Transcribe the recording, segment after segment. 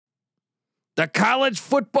The college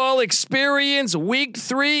football experience week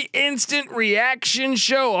 3 instant reaction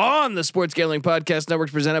show on the Sports Gambling Podcast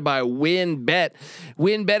Network presented by WynnBET.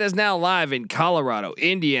 WynnBET is now live in Colorado,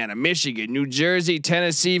 Indiana, Michigan, New Jersey,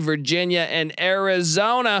 Tennessee, Virginia, and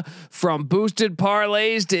Arizona. From boosted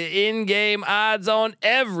parlays to in-game odds on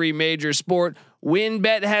every major sport,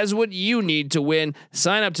 WynnBET has what you need to win.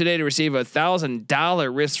 Sign up today to receive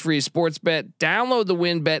 $1,000 risk-free sports bet. Download the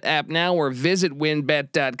WynnBET app now or visit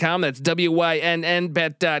wynnbet.com. That's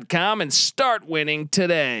WYNNBet.com and start winning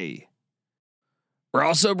today. We're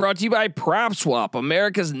also brought to you by PropSwap,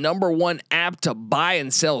 America's #1 app to buy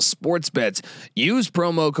and sell sports bets. Use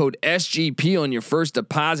promo code SGP on your first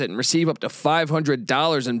deposit and receive up to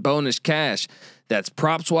 $500 in bonus cash. That's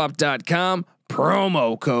PropSwap.com.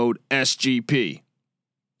 Promo code SGP.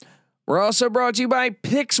 We're also brought to you by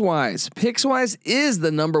Pickswise. Pickswise is the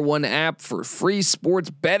 #1 app for free sports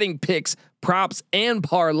betting picks, props, and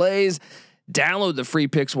parlays. Download the free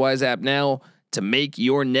Pickswise app now to make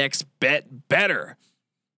your next bet better.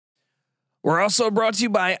 We're also brought to you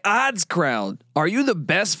by OddsCrowd. Are you the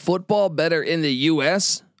best football bettor in the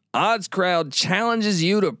U.S.? OddsCrowd challenges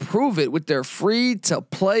you to prove it with their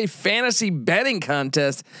free-to-play fantasy betting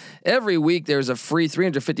contest. Every week, there's a free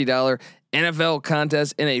 $350 NFL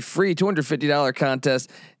contest and a free $250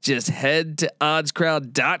 contest. Just head to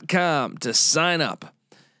oddscrowd.com to sign up.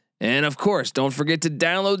 And of course, don't forget to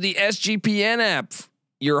download the SGPN app.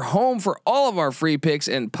 Your home for all of our free picks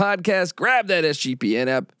and podcasts. Grab that SGPN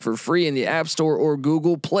app for free in the App Store or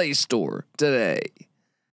Google Play Store today.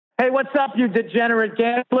 Hey, what's up, you degenerate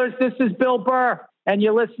gamblers? This is Bill Burr, and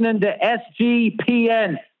you're listening to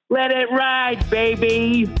SGPN. Let it ride,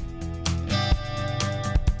 baby.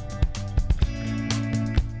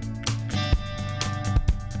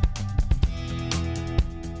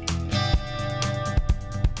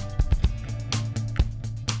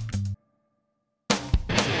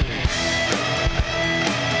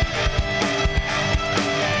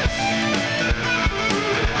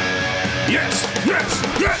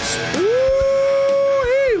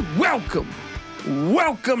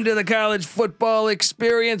 Welcome to the college football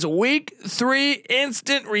experience week 3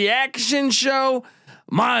 instant reaction show.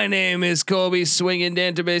 My name is Colby Swinging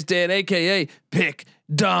Database Dan, aka Pick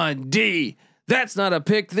Dundee. That's not a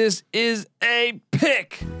pick. This is a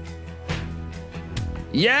pick.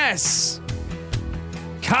 Yes.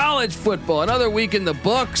 College football, another week in the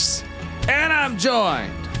books. And I'm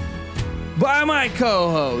joined by my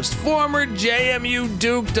co-host, former JMU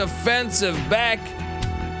Duke defensive back,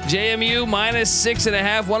 JMU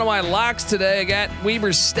 -6.5. One of my locks today. I got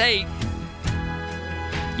Weber State.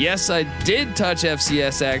 Yes, I did touch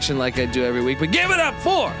FCS action like I do every week, but give it up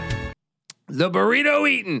for the burrito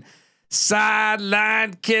eating,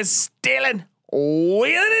 sideline kiss stealing,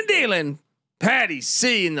 wheeling and dealing, Patty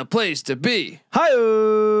C in the place to be. Hi,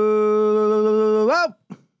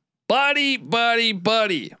 buddy.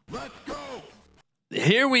 Let's go.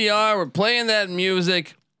 Here we are. We're playing that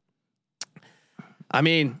music. I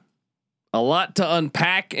mean, a lot to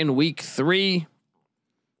unpack in week 3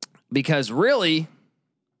 because really,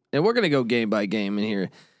 and we're going to go game by game in here.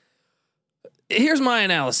 Here's my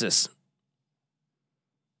analysis.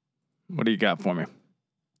 What do you got for me?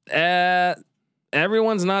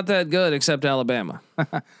 Everyone's not that good except Alabama.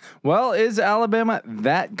 Well, is Alabama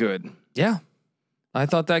that good? Yeah. I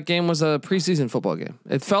thought that game was a preseason football game.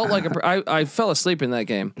 It felt like I fell asleep in that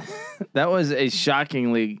game. That was a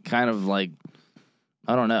shockingly kind of like,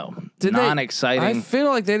 I don't know, non-exciting. I feel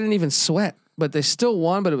like they didn't even sweat, but they still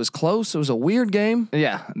won. But it was close. It was a weird game.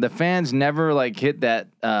 Yeah, the fans never like hit that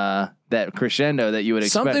that crescendo that you would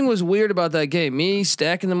expect. Something was weird about that game. Me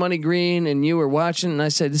stacking the money green, and you were watching, and I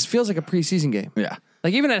said, "This feels like a preseason game." Yeah.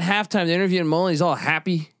 Like even at halftime, the interview in Mullen, he's all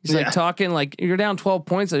happy. He's like talking like you're down 12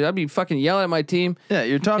 points. Like, I'd be fucking yelling at my team. Yeah,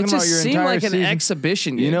 you're talking about your entire season. It just seemed like an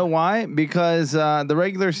exhibition game. You know why? Because the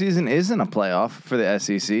regular season isn't a playoff for the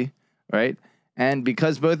SEC, right? And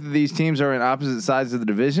because both of these teams are in opposite sides of the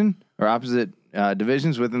division or opposite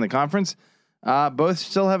divisions within the conference, both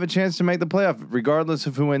still have a chance to make the playoff regardless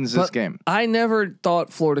of who wins this game. I never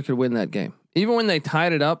thought Florida could win that game. Even when they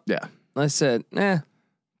tied it up, I said,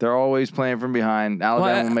 They're always playing from behind.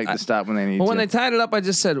 Alabama will make the stop when they need to. But when they tied it up, I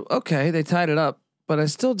just said, okay, they tied it up. But I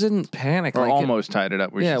still didn't panic. Or almost tied it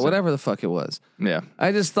up. Whatever the fuck it was. Yeah.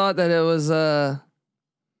 I just thought that it was,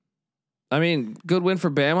 good win for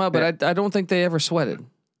Bama, but I don't think they ever sweated.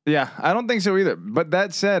 Yeah, I don't think so either. But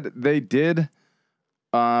that said, they did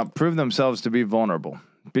prove themselves to be vulnerable.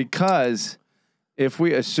 Because if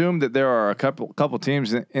we assume that there are a couple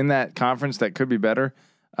teams in that conference that could be better,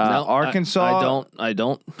 No, Arkansas. I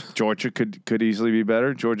don't. Georgia could easily be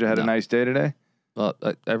better. Georgia had a nice day today. Well,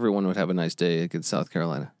 everyone would have a nice day against South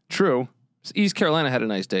Carolina. True. East Carolina had a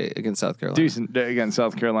nice day against South Carolina. Decent day against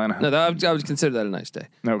South Carolina. No, I would consider that a nice day.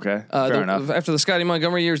 Okay. Fair enough. After the Scotty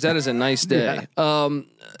Montgomery years, that is a nice day. I'm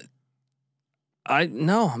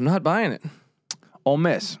not buying it. Ole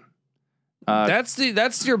Miss.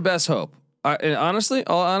 That's your best hope. And honestly,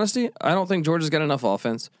 all honesty, I don't think Georgia's got enough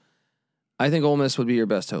offense. I think Ole Miss would be your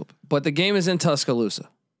best hope. But the game is in Tuscaloosa.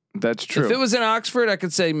 That's true. If it was in Oxford, I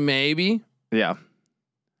could say maybe. Yeah.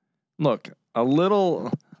 Look, a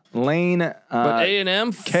little lane But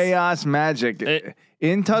A&M chaos magic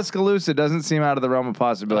in Tuscaloosa doesn't seem out of the realm of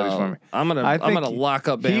possibilities for me. I'm gonna lock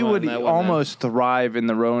up Bama. He would on that one, almost thrive in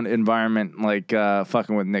the road environment, like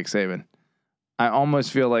fucking with Nick Saban. I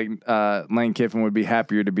almost feel like Lane Kiffin would be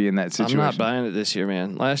happier to be in that situation. I'm not buying it this year,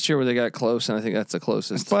 man. Last year where they got close, and I think that's the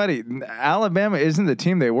closest. Buddy, Alabama isn't the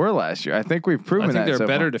team they were last year. I think we've proven that. I think they're so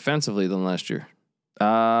better far. defensively than last year.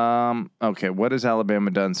 Okay, what has Alabama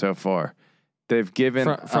done so far? They've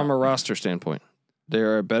given From a roster standpoint,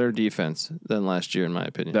 they're a better defense than last year, in my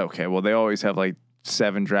opinion. Okay, well they always have like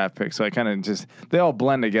 7 draft picks, so I kind of they all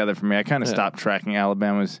blend together for me. I kind of stopped tracking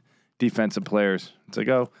Alabama's defensive players. It's like,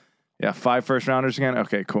 oh, yeah, 5 first rounders again.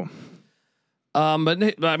 Okay, cool.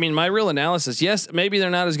 But I mean, my real analysis, yes, maybe they're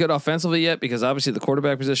not as good offensively yet because obviously the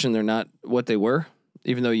quarterback position, they're not what they were,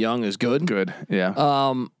 even though Young is good. Good,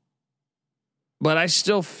 yeah. But I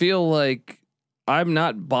still feel like I'm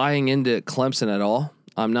not buying into Clemson at all.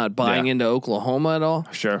 I'm not buying into Oklahoma at all.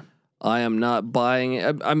 Sure. I am not buying.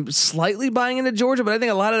 I'm slightly buying into Georgia, but I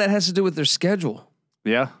think a lot of that has to do with their schedule.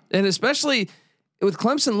 Yeah. And especially with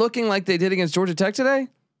Clemson looking like they did against Georgia Tech today,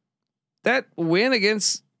 that win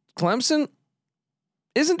against Clemson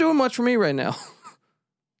isn't doing much for me right now.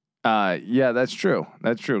 Yeah, that's true.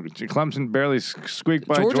 That's true. Clemson barely squeaked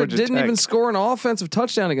by Georgia didn't Tech. even score an offensive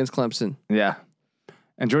touchdown against Clemson. Yeah.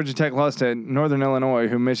 And Georgia Tech lost to Northern Illinois,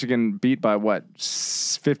 who Michigan beat by what,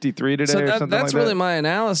 53 today or something like that? That's really my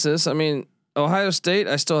analysis. I mean, Ohio State,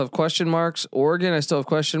 I still have question marks. Oregon, I still have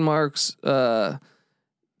question marks.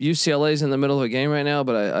 UCLA's in the middle of a game right now,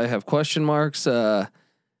 but I have question marks.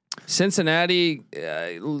 Cincinnati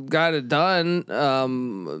got it done.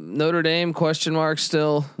 Notre Dame question mark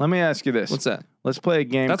still. Let me ask you this. What's that? Let's play a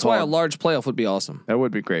game. That's why a large playoff would be awesome. That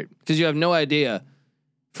would be great because you have no idea.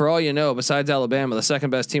 For all you know, besides Alabama, the second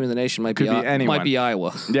best team in the nation might be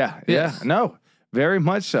Iowa. Yeah. No, very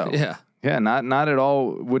much so. Yeah. Not at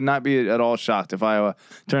all. Would not be at all shocked if Iowa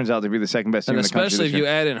turns out to be the second best team in the country. Especially if you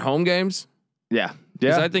add in home games. Yeah.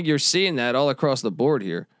 Because I think you're seeing that all across the board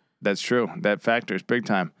here. That's true. That factors big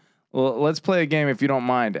time. Well, let's play a game if you don't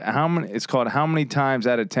mind. It's called how many times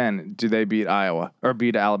out of 10 do they beat Iowa or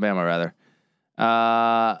beat Alabama rather?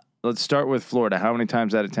 Let's start with Florida. How many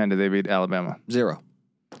times out of 10 do they beat Alabama? 0.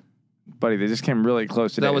 Buddy, they just came really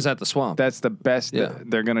close today. That was at the Swamp. That's the best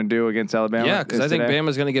they're going to do against Alabama. Yeah, because I think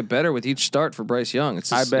Bama's going to get better with each start for Bryce Young. It's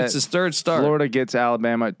his third start. Florida gets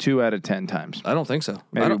Alabama 2 out of 10 times. I don't think so.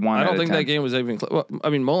 Maybe 1 I out don't of think 10. that game was even close. Well,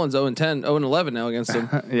 I mean, Mullins 0-10, 0-11 now against them.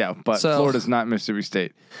 Yeah, but Florida's not Mississippi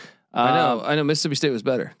State. I know Mississippi State was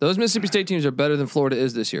better. Those Mississippi State teams are better than Florida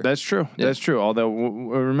is this year. That's true. Yeah. That's true. Although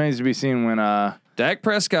it remains to be seen when Dak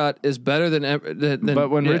Prescott is better than but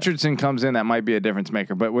when Richardson comes in, that might be a difference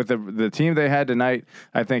maker. But with the team they had tonight,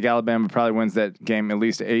 I think Alabama probably wins that game at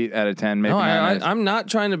least 8 out of 10. Maybe I'm not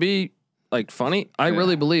trying to be like funny. I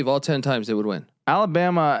really believe all 10 times they would win.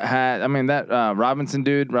 Alabama had, that Robinson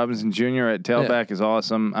Jr. at tailback is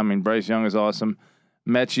awesome. Bryce Young is awesome.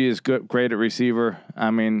 Mechie is great at receiver.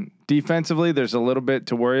 Defensively, there's a little bit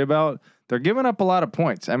to worry about. They're giving up a lot of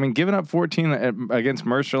points. Giving up 14 against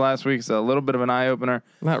Mercer last week is a little bit of an eye opener.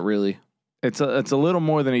 Not really. It's a little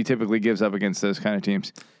more than he typically gives up against those kind of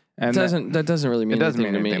teams. And that doesn't really mean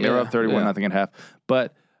anything to me. They were up 31-0 at half.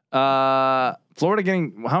 But Florida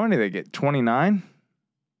getting, how many did they get? 29?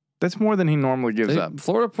 That's more than he normally gives up.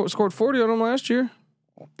 Florida scored 40 on them last year.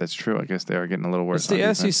 That's true. I guess they are getting a little worse.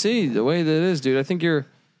 It's the SEC, the way that it is, dude. I think you're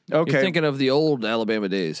thinking of the old Alabama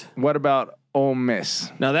days. What about Ole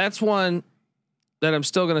Miss? Now that's one that I'm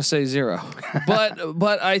still going to say 0.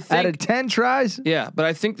 But I think out of 10 tries? Yeah, but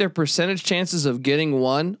I think their percentage chances of getting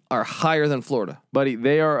 1 are higher than Florida. Buddy,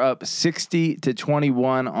 they are up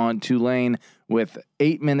 60-21 on Tulane with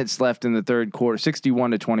 8 minutes left in the third quarter.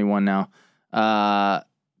 61-21 now.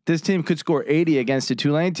 This team could score 80 against a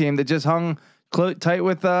Tulane team that just hung tight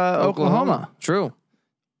with Oklahoma. True.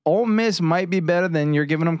 Ole Miss might be better than you're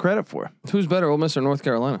giving them credit for. Who's better, Ole Miss or North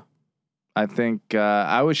Carolina? I think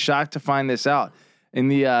I was shocked to find this out in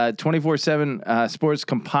the 24/7 Sports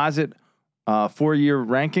Composite 4-year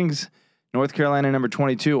rankings. North Carolina number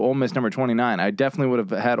 22, Ole Miss number 29. I definitely would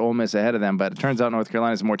have had Ole Miss ahead of them, but it turns out North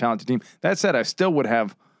Carolina is a more talented team. That said, I still would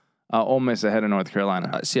have Ole Miss ahead of North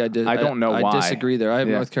Carolina. See, I don't know why. I disagree there. I have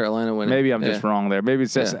North Carolina winning. Maybe I'm just wrong there. Maybe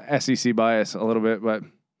it's just SEC bias a little bit, but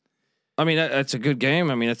I mean that's a good game.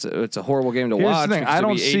 I mean it's a horrible game to here's watch. The thing. I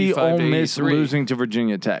don't see Ole Miss losing to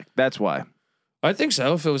Virginia Tech. That's why. I think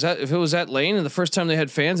so. If it was at Lane and the first time they had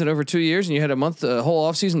fans in over 2 years and you had a month, a whole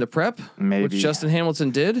offseason to prep, maybe which Justin Hamilton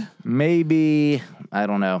did. Maybe I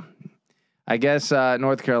don't know. I guess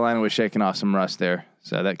North Carolina was shaking off some rust there,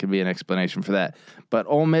 so that could be an explanation for that. But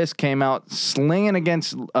Ole Miss came out slinging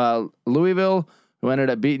against Louisville, who ended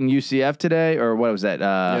up beating UCF today, or what was that?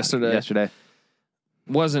 Yesterday.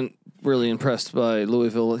 Wasn't really impressed by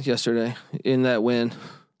Louisville yesterday in that win.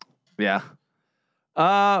 Yeah.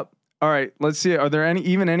 All right, let's see. Are there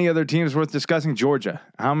any other teams worth discussing? Georgia.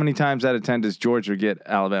 How many times out of 10 does Georgia get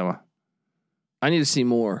Alabama? I need to see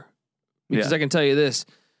more because I can tell you this: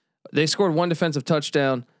 they scored one defensive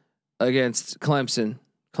touchdown against Clemson.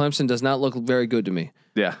 Clemson does not look very good to me.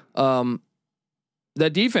 Yeah.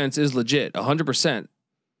 That defense is legit, 100%.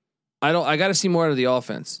 I got to see more out of the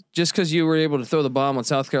offense. Just because you were able to throw the bomb on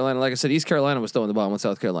South Carolina, like I said, East Carolina was throwing the bomb on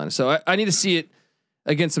South Carolina. So I need to see it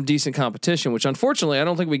against some decent competition, which unfortunately I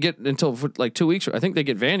don't think we get until like 2 weeks. I think they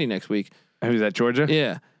get Vandy next week. Who's that? Georgia?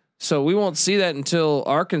 Yeah. So we won't see that until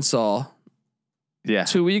Arkansas. Yeah.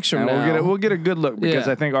 2 weeks from now. We'll get a good look because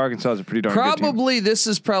I think Arkansas is a pretty darn good team. This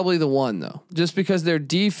is probably the one though, just because their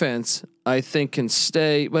defense I think can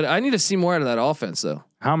stay. But I need to see more out of that offense though.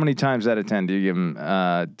 How many times out of 10 do you give them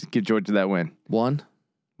to give Georgia that win? 1.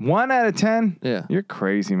 1 out of 10? Yeah. You're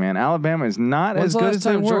crazy, man. Alabama is not When's as good as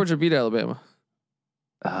they were. Georgia beat Alabama?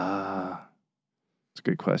 It's a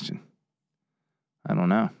good question. I don't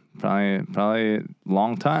know. Probably a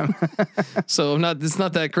long time. So it's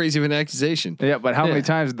not that crazy of an accusation. Yeah, but how many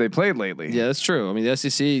times have they played lately? Yeah, that's true. I mean, the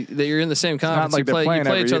SEC, you're in the same conference. Like you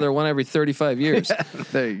play each other one every 35 years. Yeah,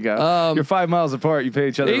 there you go. You're 5 miles apart. You play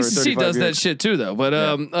each other. The ACC does that shit too, though. But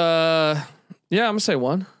I'm gonna say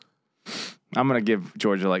 1. I'm gonna give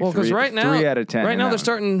Georgia like 3 out of 10. Right now they're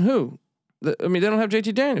starting who? They don't have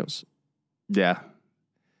JT Daniels. Yeah.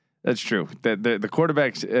 That's true. The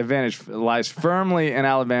quarterback's advantage lies firmly in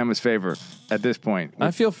Alabama's favor at this point.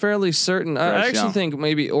 I feel fairly certain. I actually think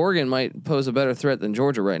maybe Oregon might pose a better threat than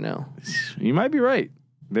Georgia right now. You might be right.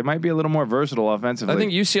 They might be a little more versatile offensively. I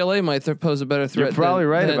think UCLA might pose a better threat. You're probably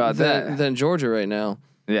right about that than Georgia right now.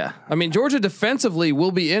 Yeah. I mean, Georgia defensively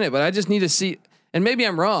will be in it, but I just need to see. And maybe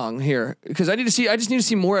I'm wrong here because I just need to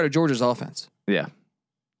see more out of Georgia's offense. Yeah.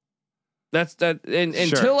 That's that. And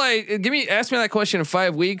until ask me that question in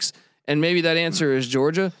 5 weeks, and maybe that answer is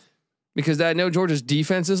Georgia, because I know Georgia's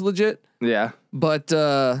defense is legit. Yeah. But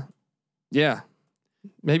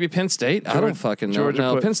maybe Penn State. I don't fucking know.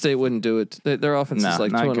 No, Penn State wouldn't do it. Their offense is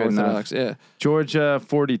like too unorthodox. Yeah. Georgia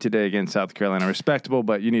 40 today against South Carolina, respectable,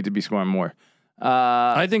 but you need to be scoring more.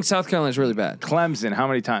 I think South Carolina is really bad. Clemson, how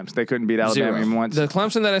many times they couldn't beat Alabama 0. even once? The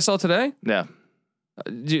Clemson that I saw today. Yeah.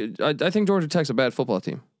 I think Georgia Tech's a bad football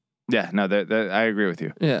team. Yeah, no, I agree with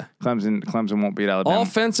you. Yeah, Clemson won't beat Alabama.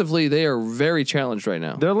 Offensively, they are very challenged right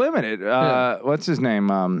now. They're limited. What's his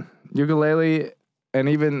name? Ukulele, and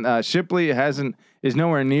even Shipley is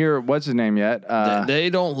nowhere near what's his name yet. They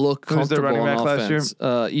don't look comfortable running back on offense.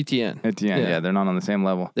 Etienne. Yeah, they're not on the same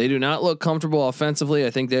level. They do not look comfortable offensively. I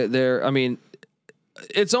think they're. I mean,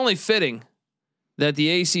 it's only fitting that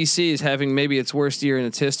the ACC is having maybe its worst year in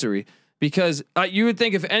its history. Because you would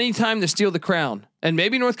think if any time to steal the crown, and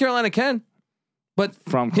maybe North Carolina can, but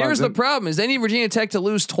here's the problem: is they need Virginia Tech to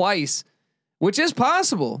lose twice, which is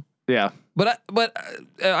possible. Yeah, but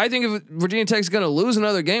I think if Virginia Tech's going to lose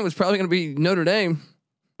another game, it's probably going to be Notre Dame.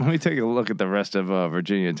 Let me take a look at the rest of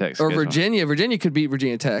Virginia Tech. Or Virginia. Virginia could beat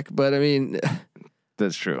Virginia Tech, but I mean,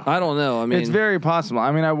 that's true. I don't know. I mean, it's very possible.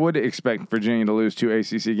 I mean, I would expect Virginia to lose 2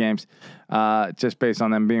 ACC games, just based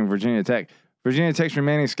on them being Virginia Tech. Virginia Tech's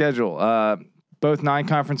remaining schedule, both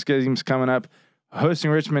non-conference games coming up.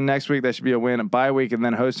 Hosting Richmond next week, that should be a win. A bye week, and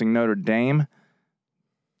then hosting Notre Dame.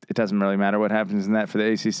 It doesn't really matter what happens in that for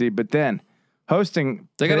the ACC. But then hosting,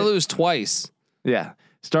 they got to lose twice. Yeah,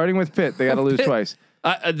 starting with Pitt, they got to lose twice.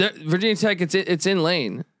 Virginia Tech, it's in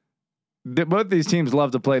Lane. Both these teams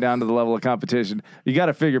love to play down to the level of competition. You got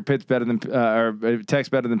to figure Pitt's better than or Tech's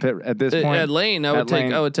better than Pitt at this point. At Lane, I would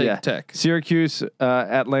take Tech. Syracuse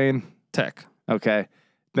at Lane, Tech. Okay,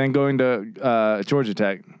 then going to Georgia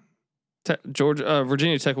Tech.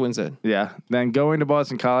 Virginia Tech wins it. Yeah, then going to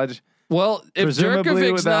Boston College. Well, if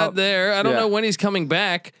Jurkovic's not there, I don't know when he's coming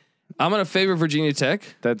back. I'm going to favor Virginia Tech.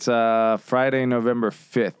 That's Friday, November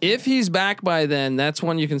 5th. If he's back by then, that's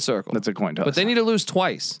one you can circle. That's a coin toss. But they need to lose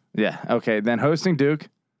twice. Yeah. Okay. Then hosting Duke.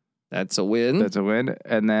 That's a win. That's a win.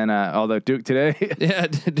 And then although Duke today, yeah,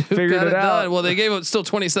 Duke figured got it out. done. Well, they gave up still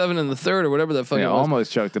 27 in the third or whatever the fuck it was.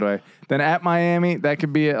 almost choked it away. Then at Miami, that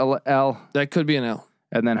could be a L. That could be an L.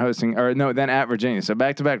 And then then at Virginia. So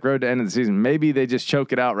back-to-back road to end of the season. Maybe they just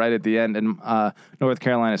choke it out right at the end, and North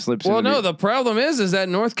Carolina slips. Well, no, the problem is that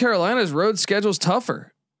North Carolina's road schedule's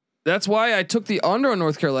tougher. That's why I took the under on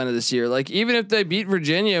North Carolina this year. Like, even if they beat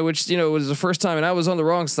Virginia, which, was the first time, and I was on the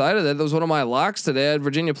wrong side of that. That was one of my locks today. I had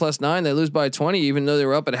Virginia +9. They lose by 20, even though they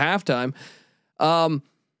were up at halftime.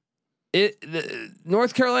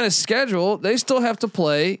 North Carolina's schedule, they still have to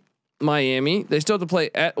play Miami. They still have to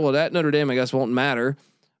play at Notre Dame, I guess won't matter,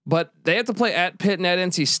 but they have to play at Pitt and at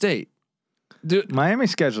NC State.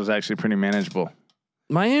 Miami's schedule is actually pretty manageable.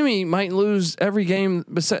 Miami might lose every game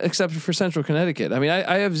except for Central Connecticut. I mean,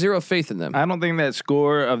 I have zero faith in them. I don't think that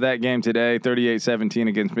score of that game today, 38-17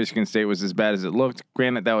 against Michigan State, was as bad as it looked.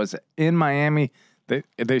 Granted, that was in Miami.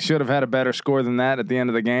 They should have had a better score than that at the end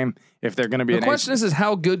of the game if they're going to be. The question is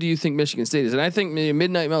how good do you think Michigan State is? And I think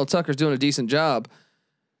Midnight Mel Tucker's doing a decent job.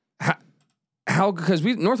 How because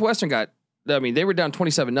Northwestern they were down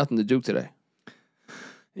 27-0 to Duke today.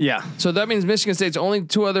 Yeah. So that means Michigan State's only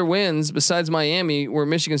two other wins besides Miami were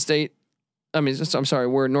Michigan State.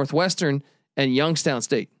 Were Northwestern and Youngstown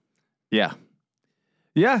State. Yeah.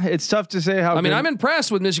 Yeah, it's tough to say how. I'm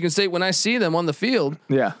impressed with Michigan State when I see them on the field.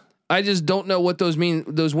 Yeah. I just don't know what those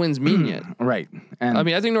wins mean yet. Right. And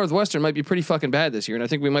I think Northwestern might be pretty fucking bad this year, and I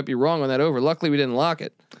think we might be wrong on that over. Luckily, we didn't lock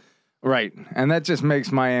it. Right. And that just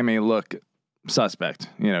makes Miami look suspect,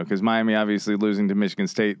 because Miami obviously losing to Michigan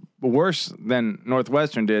State worse than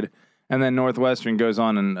Northwestern did, and then Northwestern goes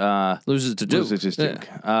on and loses to Duke.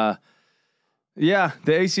 Yeah.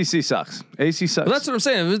 The ACC sucks. ACC sucks. Well, that's what I'm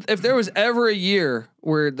saying. If there was ever a year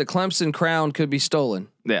where the Clemson crown could be stolen,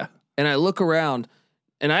 yeah, and I look around,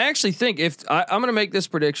 and I actually think I'm going to make this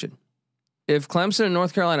prediction, if Clemson and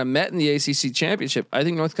North Carolina met in the ACC championship, I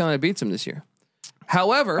think North Carolina beats them this year.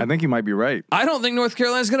 However, I think you might be right. I don't think North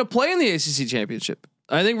Carolina is going to play in the ACC championship.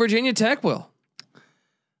 I think Virginia Tech will.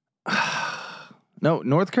 No,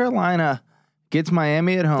 North Carolina gets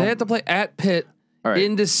Miami at home. They have to play at Pitt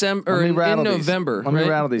in December or in November. Let me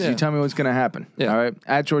rattle these. You tell me what's going to happen. Yeah. All right.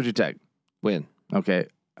 At Georgia Tech. Win. Okay.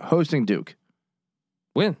 Hosting Duke.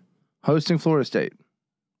 Win. Hosting Florida State.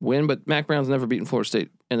 Win, but Mac Brown's never beaten Florida State,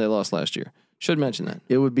 and they lost last year. Should mention that.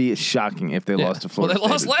 It would be shocking if they lost to Florida State. Well,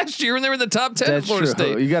 they lost last year when they were in the top 10 of Florida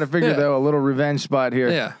State. You got to figure, though, a little revenge spot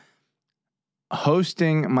here. Yeah.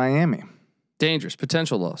 Hosting Miami. Dangerous.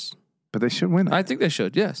 Potential loss. But they should win that. I think they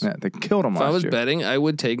should, yes. Yeah, they killed them last year. If I was betting, I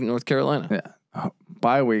would take North Carolina. Yeah.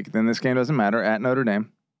 Bye week, then this game doesn't matter. At Notre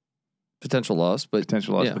Dame. Potential loss, but but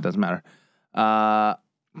it doesn't matter.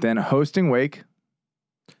 Then hosting Wake.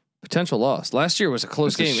 Potential loss. Last year was a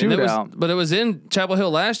close game. Shootout. It was in Chapel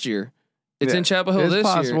Hill last year. It's in Chapel Hill this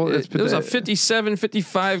possible. year. It was a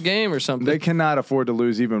 57-55 game or something. They cannot afford to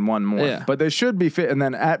lose even one more. Yeah. But they should be fit. And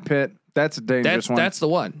then at Pitt, that's a dangerous one. That's the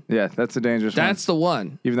one. Yeah, that's a dangerous one. That's the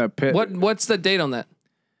one. Even though Pitt. What's the date on that?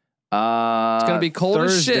 It's gonna be cold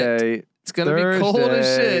as shit. It's gonna be cold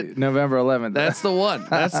as shit. November 11th. That's the one.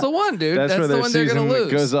 That's the one, dude. That's where the one they're gonna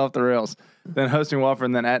lose. Goes off the rails. Then hosting Wofford,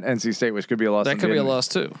 and then at NC State, which could be a loss. That could be a loss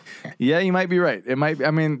too. Yeah, you might be right. It might. I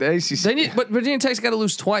mean, the ACC. But Virginia Tech's got to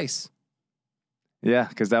lose twice. Yeah,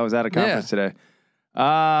 because that was out of conference today.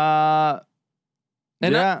 Not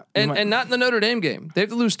in the Notre Dame game. They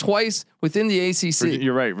have to lose twice within the ACC.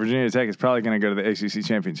 You're right. Virginia Tech is probably going to go to the ACC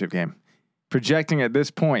championship game. Projecting at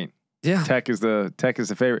this point, Tech is the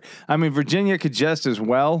favorite. I mean, Virginia could just as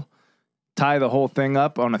well tie the whole thing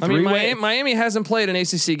up on a three-way. Miami hasn't played an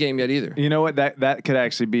ACC game yet either. You know what? That could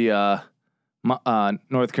actually be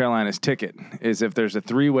North Carolina's ticket, is if there's a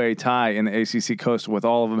three-way tie in the ACC Coastal with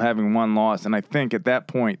all of them having one loss. And I think at that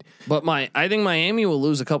point, I think Miami will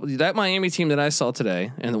lose a couple. That Miami team that I saw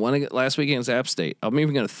today and the one last week against App State, I'm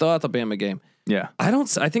even going to throw out the Bama game. Yeah, I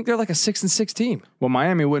think they're like a 6-6 team. Well,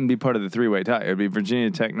 Miami wouldn't be part of the three-way tie. It would be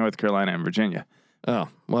Virginia Tech, North Carolina, and Virginia. Oh,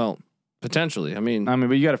 well, potentially. I mean,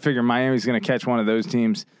 but you got to figure Miami's going to catch one of those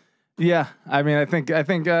teams. Yeah, I mean, I think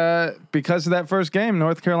because of that first game,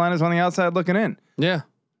 North Carolina's on the outside looking in. Yeah,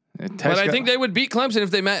 but I think they would beat Clemson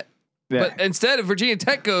if they met. Yeah. But instead, if Virginia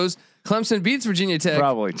Tech goes, Clemson beats Virginia Tech.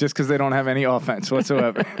 Probably just because they don't have any offense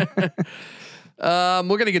whatsoever.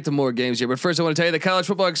 We're gonna get to more games here, but first I want to tell you the college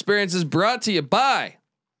football experience is brought to you by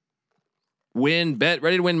WynnBET.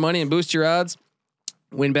 Ready to win money and boost your odds?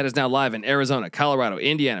 WynnBET is now live in Arizona, Colorado,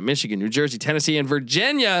 Indiana, Michigan, New Jersey, Tennessee, and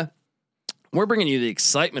Virginia. We're bringing you the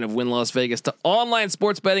excitement of Win Las Vegas to online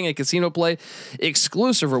sports betting and casino play.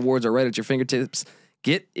 Exclusive rewards are right at your fingertips.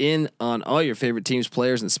 Get in on all your favorite teams,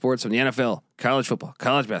 players, and sports from the NFL, college football,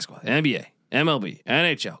 college basketball, NBA, MLB,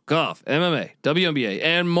 NHL, golf, MMA, WNBA,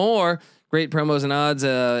 and more. Great promos and odds,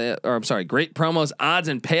 great promos, odds,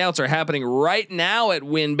 and payouts are happening right now at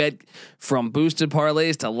WynnBET. From boosted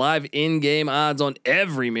parlays to live in-game odds on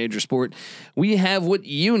every major sport, we have what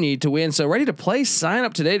you need to win. So ready to play? Sign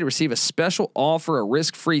up today to receive a special offer, a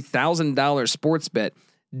risk-free $1,000 sports bet.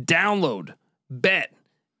 Download, bet,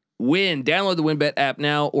 win. Download the WynnBET app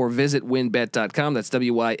now or visit wynnbet.com. That's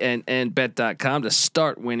WYNNBet.com to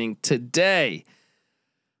start winning today.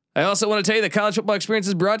 I also want to tell you the college football experience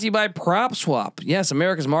is brought to you by PropSwap. Yes,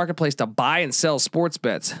 America's marketplace to buy and sell sports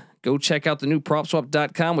bets. Go check out the new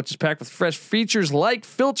PropSwap.com, which is packed with fresh features like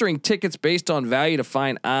filtering tickets based on value to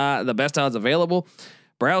find the best odds available.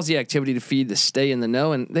 Browse the activity feed to stay in the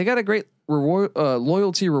know, and they got a great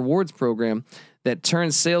loyalty rewards program that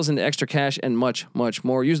turns sales into extra cash and much, much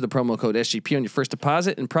more. Use the promo code SGP on your first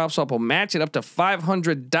deposit, and PropSwap will match it up to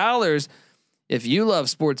 $500. If you love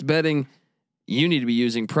sports betting, you need to be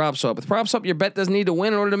using PropSwap. With PropSwap, your bet doesn't need to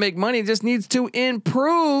win in order to make money. It just needs to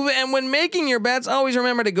improve. And when making your bets, always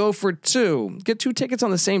remember to go for two. Get 2 tickets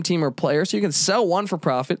on the same team or player so you can sell one for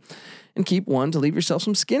profit and keep one to leave yourself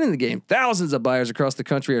some skin in the game. Thousands of buyers across the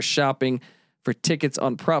country are shopping for tickets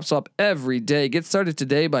on PropSwap every day. Get started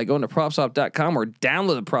today by going to PropSwap.com or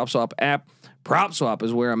download the PropSwap app. PropSwap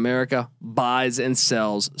is where America buys and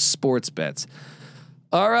sells sports bets.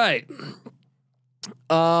 All right.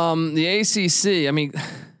 The ACC, I mean,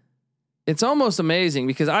 it's almost amazing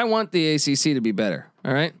because I want the ACC to be better.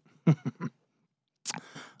 All right.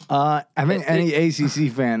 I think any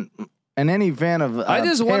ACC fan and any fan of I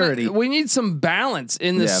just parity, we need some balance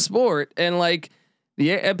in the sport, and like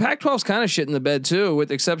the Pac-12's kind of shit in the bed too, with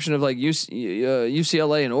the exception of like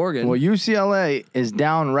UCLA and Oregon. Well, UCLA is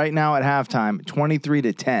down right now at halftime,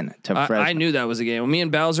 23-10 to Fresno. I knew that was a game. When me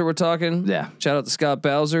and Bowser were talking. Yeah. Shout out to Scott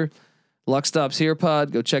Bowser. Luck Stops Here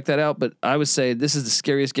pod. Go check that out. But I would say this is the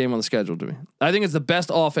scariest game on the schedule to me. I think it's the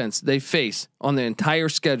best offense they face on the entire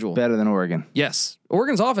schedule. Better than Oregon. Yes.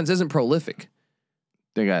 Oregon's offense isn't prolific.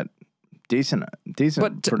 They got decent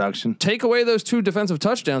production. Take away those 2 defensive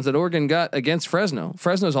touchdowns that Oregon got against Fresno.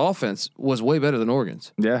 Fresno's offense was way better than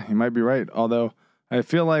Oregon's. Yeah, you might be right. Although I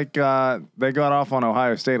feel like they got off on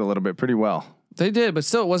Ohio State a little bit pretty well. They did, but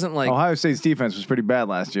still, it wasn't like Ohio State's defense was pretty bad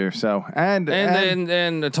last year. So and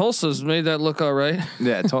Tulsa's made that look all right.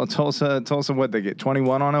 Yeah, Tulsa. What they get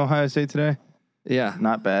 21 on Ohio State today? Yeah,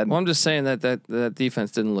 not bad. Well, I'm just saying that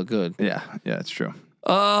defense didn't look good. Yeah, it's true.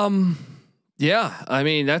 Yeah, I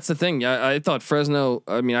mean that's the thing. I thought Fresno.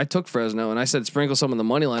 I mean, I took Fresno and I said sprinkle some on the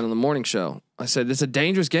money line on the morning show. I said it's a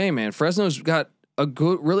dangerous game, man. Fresno's got a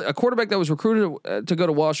quarterback that was recruited to go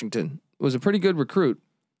to Washington. Was a pretty good recruit.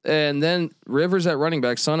 And then Rivers at running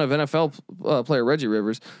back, son of NFL player Reggie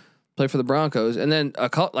Rivers, play for the Broncos. And then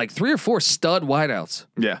like 3 or 4 stud wideouts.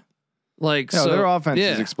 Yeah. Like, so their offense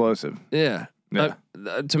is explosive. Yeah.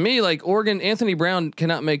 To me, like Oregon, Anthony Brown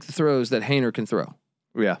cannot make the throws that Haener can throw.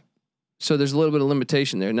 Yeah. So there's a little bit of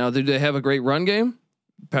limitation there. Now, do they have a great run game?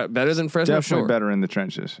 Better than Fresno? Definitely better in the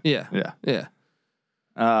trenches. Yeah.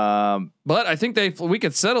 But I think we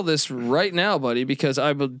could settle this right now, buddy, because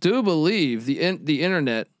I do believe the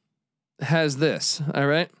internet has this. All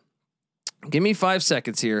right, give me 5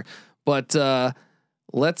 seconds here, but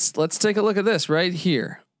let's take a look at this right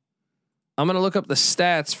here. I'm gonna look up the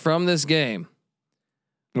stats from this game.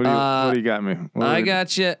 What do you got me? I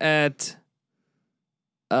got you at.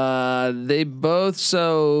 They both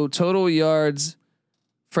total yards.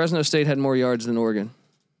 Fresno State had more yards than Oregon.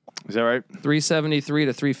 Is that right? 373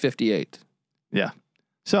 to 358. Yeah.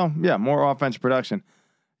 So yeah, more offensive production.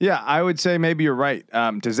 Yeah, I would say maybe you're right.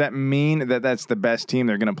 Does that mean that that's the best team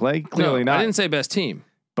they're going to play? Clearly not. I didn't say best team,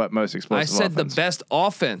 but most explosive. I said offense. The best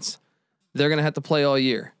offense they're going to have to play all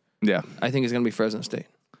year. Yeah, I think it's going to be Fresno State.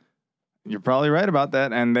 You're probably right about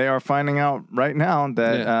that, and they are finding out right now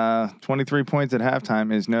that 23 points at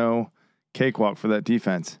halftime is no cakewalk for that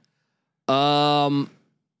defense.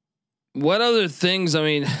 What other things? I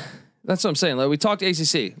mean, that's what I'm saying. Like we talked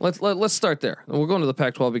ACC. Let's start there. We're going to the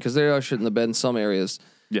Pac-12 because they are shitting the bed in some areas.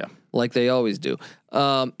 Yeah, like they always do.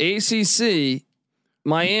 ACC,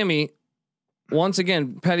 Miami, once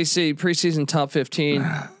again, Patty C preseason top 15.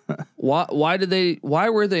 Why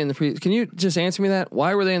were they in the pre? Can you just answer me that?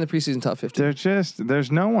 Why were they in the preseason top 15? There's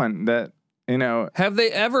no one that. Have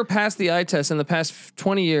they ever passed the eye test in the past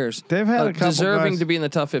 20 years? They've had a couple deserving guys to be in the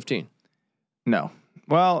top 15. No.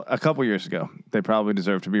 Well, a couple years ago, they probably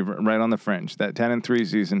deserved to be right on the fringe. That 10-3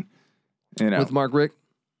 season, with Mark Richt.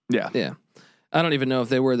 Yeah. I don't even know if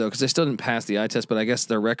they were though, because they still didn't pass the eye test. But I guess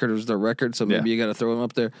their record was their record, so maybe you got to throw them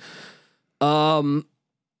up there.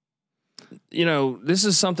 This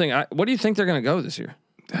is something. What do you think they're going to go this year?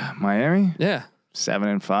 Miami? Yeah,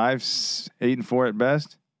 7-5, 8-4 at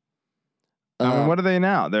best. I mean, what are they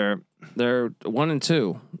now? They're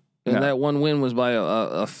 1-2, and that one win was by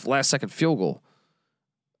a last second field goal.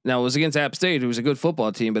 Now it was against App State, who was a good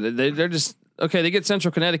football team, but they're just okay. They get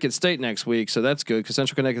Central Connecticut State next week, so that's good because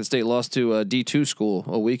Central Connecticut State lost to a D2 school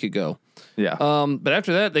a week ago. Yeah. But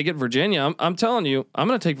after that, they get Virginia. I'm telling you, I'm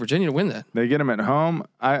going to take Virginia to win that. They get them at home.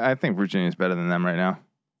 I think Virginia's better than them right now.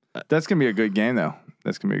 That's going to be a good game, though.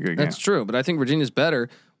 That's going to be a good game. That's true, but I think Virginia's better.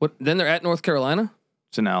 Then they're at North Carolina.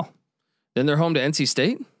 It's an L. Then they're home to NC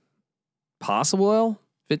State. Possible L.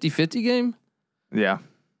 50-50 game. Yeah.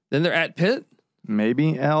 Then they're at Pitt.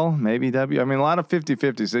 Maybe L, maybe W. I mean, a lot of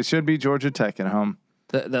 50-50s. They should be Georgia Tech at home.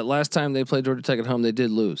 That last time they played Georgia Tech at home, they did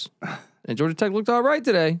lose. And Georgia Tech looked all right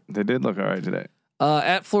today. They did look all right today.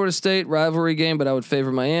 At Florida State, rivalry game, but I would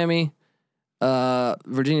favor Miami.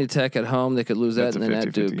 Virginia Tech at home, they could lose that. And then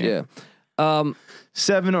at Duke, game. Yeah.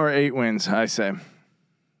 7 or 8 wins, I say.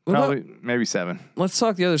 Probably, maybe 7. Let's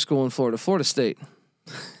talk the other school in Florida, Florida State.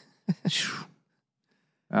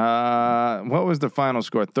 What was the final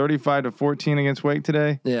score? 35-14 against Wake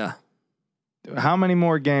today. Yeah. How many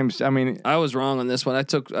more games? I mean, I was wrong on this one. I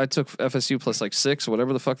took FSU plus like 6 or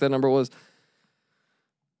whatever the fuck that number was.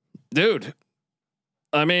 Dude,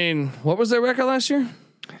 I mean, what was their record last year?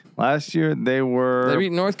 Last year they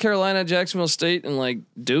beat North Carolina, Jacksonville State, and like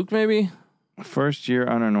Duke maybe. First year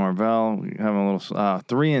under Norvell, we have a little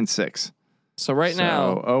 3-6. So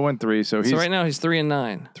now 0-3. So right now he's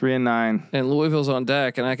 3-9. 3-9. And Louisville's on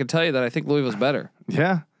deck, and I can tell you that I think Louisville's better.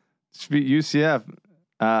 Yeah, UCF.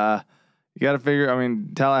 You got to figure. I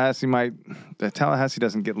mean, Tallahassee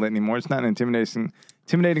doesn't get lit anymore. It's not an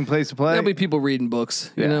intimidating place to play. There'll be people reading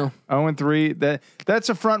books. You know, 0-3. That's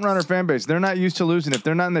a front runner fan base. They're not used to losing. If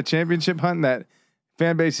they're not in the championship hunt, that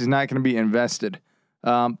fan base is not going to be invested.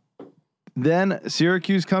 Then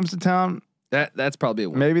Syracuse comes to town. That's probably a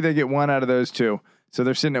win. Maybe they get one out of those two. So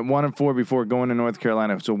they're sitting at 1-4 before going to North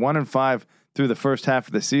Carolina. So 1-5 through the first half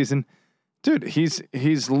of the season. Dude,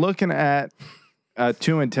 he's looking at a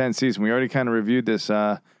 2-10 season. We already kind of reviewed this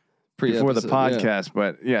before the podcast,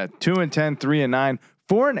 but yeah, 2-10, 3-9,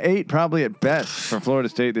 4-8 probably at best for Florida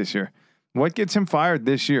State this year. What gets him fired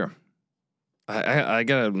this year? I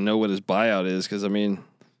gotta know what his buyout is because I mean,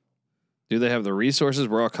 do they have the resources?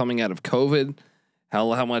 We're all coming out of COVID.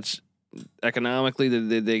 How much economically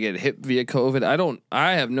did they get hit via COVID?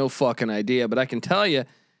 I have no fucking idea, but I can tell you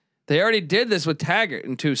they already did this with Taggart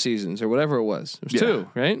in 2 seasons or whatever it was. It was 2,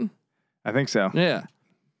 right? I think so. Yeah.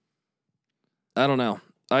 I don't know.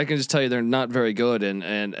 I can just tell you they're not very good,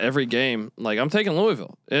 and every game, like I'm taking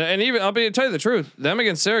Louisville, and even I'll tell you the truth, them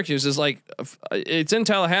against Syracuse is like it's in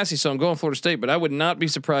Tallahassee, so I'm going Florida State, but I would not be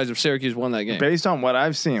surprised if Syracuse won that game. Based on what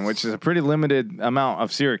I've seen, which is a pretty limited amount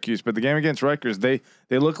of Syracuse, but the game against Rutgers, they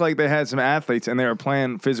look like they had some athletes and they were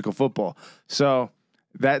playing physical football. So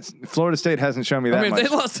that's Florida State hasn't shown me that much. If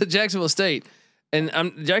they lost to Jacksonville State, and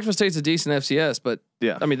Jacksonville State's a decent FCS, but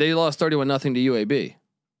yeah, I mean they lost 31-0 to UAB.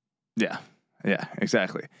 Yeah,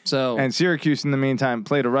 exactly. So and Syracuse in the meantime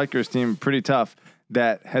played a Rutgers team pretty tough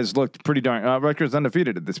that has looked pretty darn. Rutgers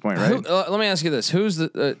undefeated at this point, right? Let me ask you this: who's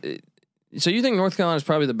the? So you think North Carolina is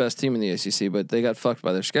probably the best team in the ACC, but they got fucked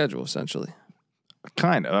by their schedule essentially.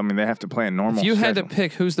 Kind of. I mean, they have to play a normal. If you schedule. had to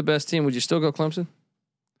pick who's the best team, would you still go Clemson?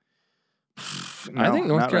 No, I think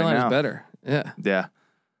North Carolina is right better. Yeah. Yeah.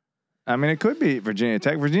 I mean, it could be Virginia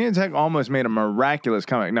Tech. Virginia Tech almost made a miraculous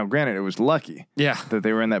comeback. Now, granted, it was lucky. Yeah. That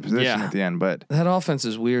they were in that position at the end, but that offense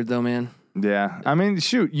is weird, though, man. Yeah. I mean,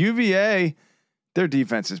 shoot, UVA, their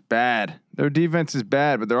defense is bad. Their defense is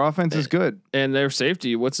bad, but their offense is good. And their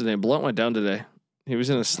safety, what's his name? Blunt went down today. He was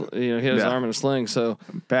in he had his arm in a sling. So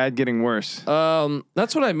bad, getting worse.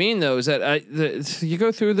 That's what I mean, though, is that you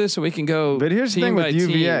go through this and we can go. But here's the thing with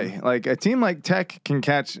UVA, team. Like a team like Tech can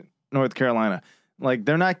catch North Carolina. Like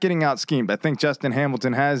they're not getting out schemed. I think Justin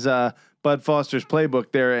Hamilton has Bud Foster's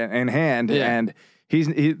playbook there in hand, and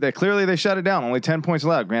clearly they shut it down. Only 10 points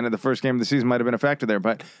allowed. Granted, the first game of the season might have been a factor there,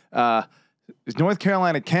 but North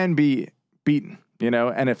Carolina can be beaten.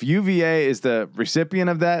 And if UVA is the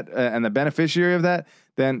recipient of that and the beneficiary of that,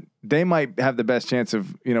 then they might have the best chance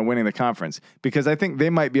of winning the conference because I think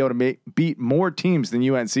they might be able to beat more teams than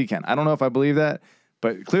UNC can. I don't know if I believe that.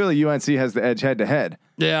 But clearly UNC has the edge head to head.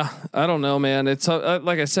 Yeah, I don't know, man. It's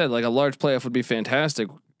like I said, like a large playoff would be fantastic.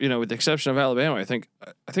 With the exception of Alabama, I think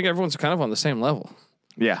everyone's kind of on the same level.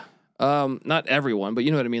 Yeah. Not everyone, but you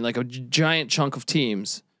know what I mean. Like a giant chunk of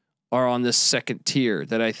teams are on this second tier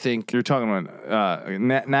that I think You're talking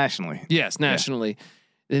about nationally. yes, nationally.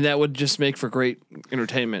 And that would just make for great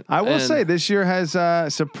entertainment. I will say this year has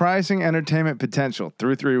surprising entertainment potential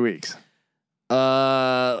through 3 weeks.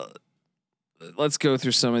 Let's go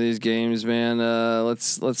through some of these games, man.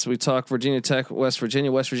 We talk Virginia Tech, West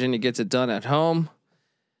Virginia. West Virginia gets it done at home.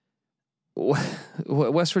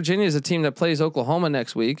 West Virginia is a team that plays Oklahoma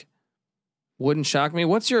next week. Wouldn't shock me.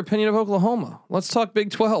 What's your opinion of Oklahoma? Let's talk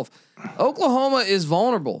Big 12. Oklahoma is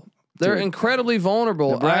vulnerable. They're incredibly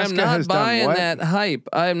vulnerable. Nebraska I am not buying that hype.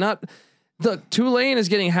 I am not. Look, Tulane is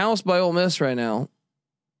getting housed by Ole Miss right now,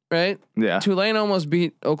 right? Yeah. Tulane almost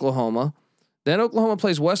beat Oklahoma. Then Oklahoma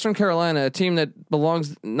plays Western Carolina, a team that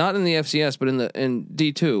belongs not in the FCS but in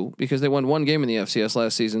D2 because they won one game in the FCS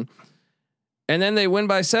last season. And then they win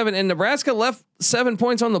by 7. And Nebraska left 7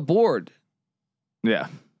 points on the board. Yeah.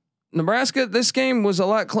 Nebraska, this game was a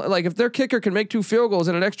lot like if their kicker can make 2 field goals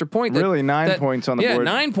and an extra point. Really 9 points on the board.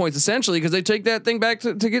 Yeah, 9 points essentially because they take that thing back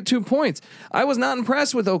to get 2 points. I was not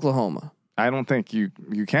impressed with Oklahoma. I don't think you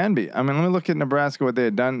can be. I mean, let me look at Nebraska, what they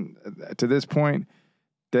had done to this point.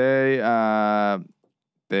 They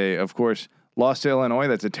of course lost to Illinois.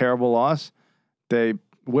 That's a terrible loss. They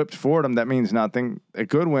whipped Fordham. That means nothing. A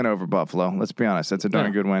good win over Buffalo. Let's be honest. That's a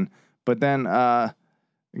darn good win. But then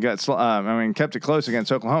kept it close against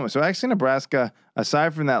Oklahoma. So actually Nebraska,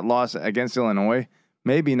 aside from that loss against Illinois,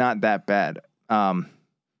 maybe not that bad. Kind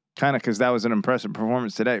of because that was an impressive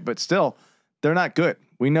performance today. But still, they're not good.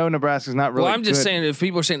 We know Nebraska's not really good. Well, I'm just saying if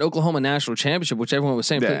people are saying Oklahoma national championship, which everyone was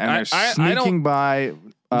saying, yeah, and they're sneaking by.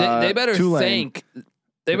 They better Tulane.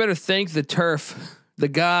 thank the turf, the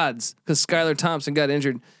gods, because Skylar Thompson got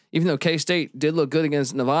injured. Even though K-State did look good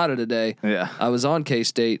against Nevada today. Yeah, I was on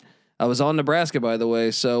K-State. I was on Nebraska, by the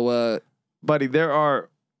way. So, buddy, there are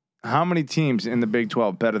how many teams in the Big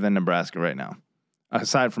 12 better than Nebraska right now,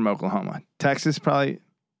 aside from Oklahoma? Texas probably.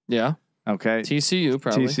 Yeah. Okay. TCU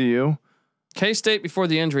probably. TCU. K-State before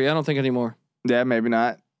the injury. I don't think anymore. Yeah, maybe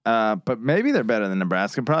not. But maybe they're better than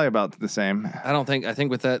Nebraska. Probably about the same. I don't think. I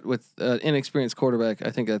think with inexperienced quarterback, I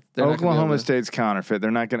think that Oklahoma State's counterfeit.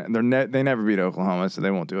 They're not gonna. They never beat Oklahoma, so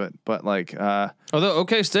they won't do it. But like, although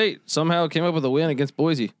OK State somehow came up with a win against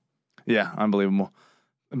Boise. Yeah, unbelievable.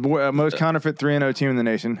 Most counterfeit 3-0 team in the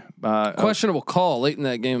nation. Questionable call late in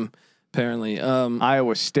that game. Apparently,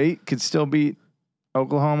 Iowa State could still beat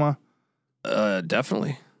Oklahoma.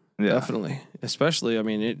 Definitely. Yeah. Definitely. Especially, I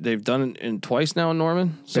mean, they've done it in twice now in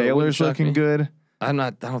Norman. So Baylor's looking good. I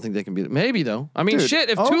don't think they can beat it. Maybe though. I mean, Dude,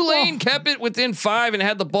 shit. If Tulane kept it within 5 and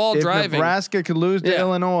had the ball driving, Nebraska could lose to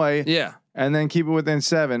Illinois. Yeah. And then keep it within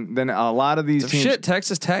 7. Then a lot of these teams. Shit,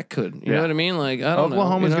 Texas Tech could. You know what I mean? Like, I don't know.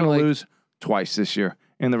 Oklahoma's going to lose twice this year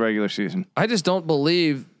in the regular season. I just don't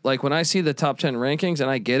believe. Like when I see the top 10 rankings,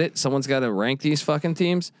 and I get it, someone's got to rank these fucking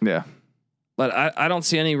teams. Yeah. But I don't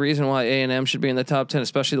see any reason why A&M should be in the top 10,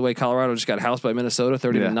 especially the way Colorado just got housed by Minnesota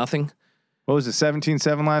 30-0. What was it,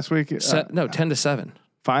 17-7 last week? No, 10-7.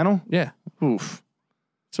 Final? Yeah. Oof.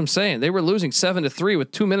 That's what I'm saying. They were losing 7-3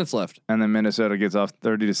 with 2 minutes left. And then Minnesota gets off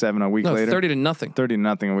 30-7 a week later. 30-0.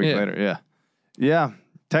 30-0 a week later. Yeah. Yeah.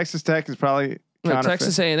 Texas Tech is probably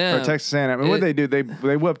Texas A&M. Or Texas A&M. I mean, what they do, they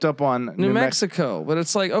whipped up on New Mexico. But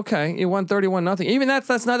it's like, okay, you won 31-0. Even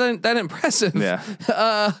that's not that impressive. Yeah.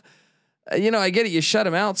 I get it. You shut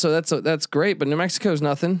them out, so that's great. But New Mexico's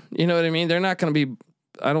nothing. You know what I mean? They're not going to be.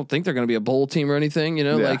 I don't think they're going to be a bowl team or anything.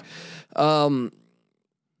 I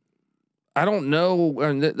don't know.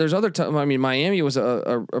 And there's other. I mean, Miami was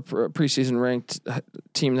a preseason ranked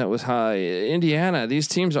team that was high. Indiana. These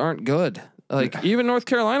teams aren't good. Like even North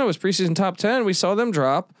Carolina was preseason top 10. We saw them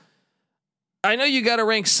drop. I know you got to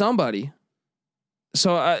rank somebody.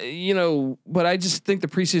 So but I just think the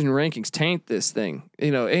preseason rankings taint this thing.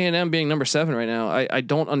 A&M being number 7 right now. I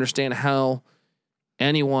don't understand how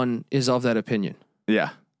anyone is of that opinion.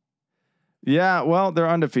 Yeah. Yeah, well, they're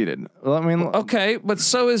undefeated. Well, I mean, okay, but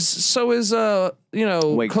so is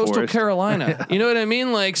Wake Coastal Forest. Carolina. You know what I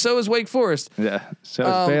mean? Like, so is Wake Forest. Yeah. So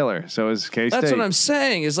is Baylor. So is K-State. That's what I'm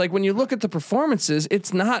saying. Is like when you look at the performances,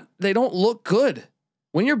 they don't look good.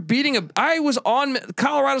 When you're beating I was on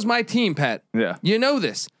Colorado's my team, Pat. Yeah. You know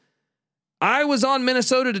this. I was on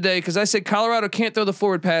Minnesota today because I said Colorado can't throw the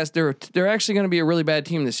forward pass. They're actually going to be a really bad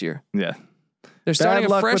team this year. Yeah. They're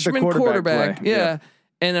starting a freshman quarterback. play. Yeah.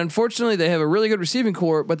 And unfortunately, they have a really good receiving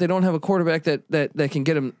core, but they don't have a quarterback that can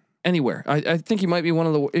get them anywhere. I think he might be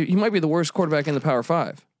the worst quarterback in the Power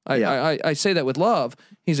 5. I say that with love.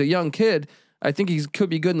 He's a young kid. I think he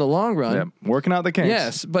could be good in the long run. Yeah, working out the kinks.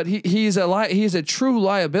 Yes, but he's a true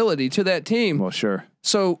liability to that team. Well, sure.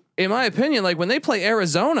 So, in my opinion, like when they play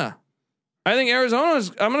Arizona, I think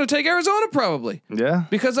I'm going to take Arizona probably. Yeah.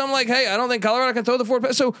 Because I'm like, hey, I don't think Colorado can throw the forward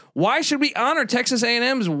pass. So why should we honor Texas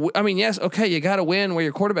A&M's? I mean, yes, okay, you got to win where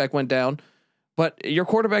your quarterback went down, but your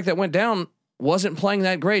quarterback that went down wasn't playing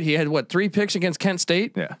that great. He had 3 picks against Kent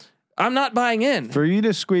State. Yeah. I'm not buying in. For you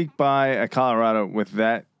to squeak by a Colorado with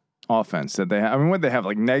that offense that they have, I mean, what they have,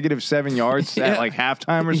 like -7 yards at like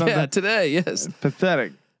halftime or something? Yeah, today, yes.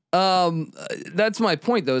 Pathetic. That's my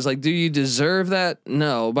point though. Is like, do you deserve that?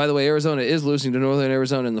 No. By the way, Arizona is losing to Northern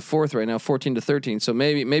Arizona in the 4th right now, 14-13. So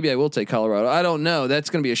maybe I will take Colorado. I don't know. That's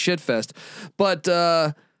going to be a shit fest. But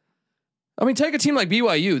I mean, take a team like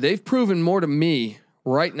BYU. They've proven more to me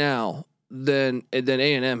right now than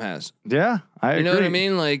A&M has. Yeah, I agree. You know what I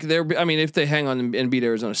mean? Like if they hang on and beat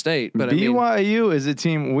Arizona State, but BYU is a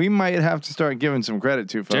team we might have to start giving some credit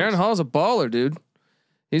to. Folks. Jaron Hall's a baller, dude.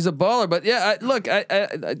 He's a baller, but yeah,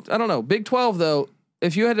 I don't know. Big 12 though.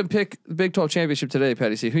 If you had to pick the Big 12 championship today,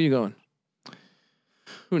 Patty C, who you going?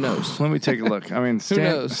 Who knows? Let me take a look. I mean, Who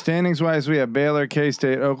knows? Standings wise, we have Baylor,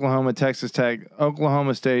 K-State, Oklahoma, Texas Tech,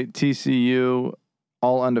 Oklahoma State, TCU,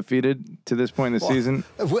 all undefeated to this point in the season.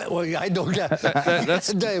 Well, I don't.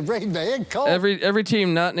 That's man. Every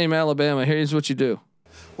team not named Alabama. Here's what you do.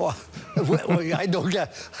 Well, I don't.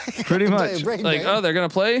 Pretty much. Like, oh, they're gonna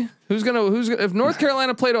play. Who's gonna? If North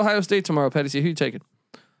Carolina played Ohio State tomorrow, Patty C, who you taking?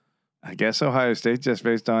 I guess Ohio State, just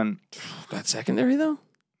based on that secondary though.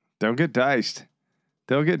 They'll get diced.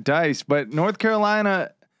 But North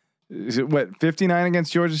Carolina, is it 59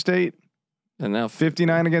 against Georgia State, and now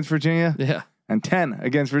 59 against Virginia, yeah, and 10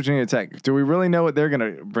 against Virginia Tech. Do we really know what they're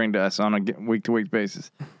gonna bring to us on a week-to-week basis?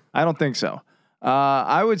 I don't think so.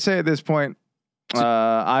 I would say at this point,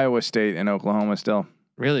 Iowa State and Oklahoma still.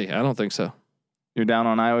 Really, I don't think so. You're down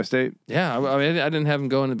on Iowa State? Yeah, I mean, I didn't have them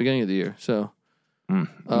going at the beginning of the year, so you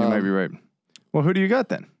might be right. Well, who do you got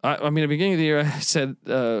then? I mean, at the beginning of the year, I said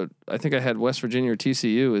I think I had West Virginia or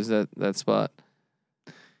TCU. Is that spot?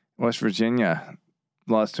 West Virginia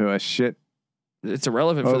lost to a shit. It's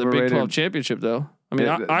irrelevant for the Big 12 championship, though. I mean,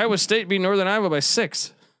 Iowa State beat Northern Iowa by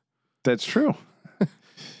 6. That's true.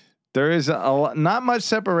 There is not much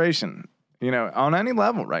separation, on any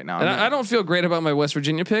level right now. And I don't feel great about my West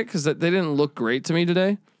Virginia pick because they didn't look great to me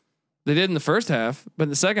today. They did in the first half, but in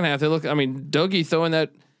the second half, they look. I mean, Deggy throwing that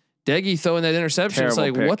interception. Terrible It's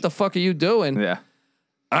like, pick. what the fuck are you doing? Yeah.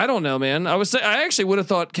 I don't know, man. I actually would have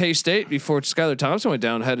thought K-State before Skylar Thompson went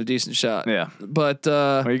down had a decent shot. Yeah. But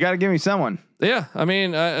well, you got to give me someone. Yeah, I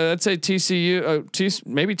mean, I'd say TCU,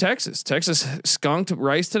 maybe Texas. Texas skunked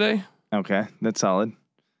Rice today. Okay, that's solid.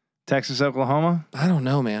 Texas, Oklahoma. I don't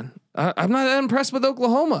know, man. I'm not that impressed with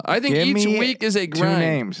Oklahoma. I think each week is a grind. 2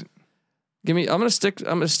 names. I'm gonna stick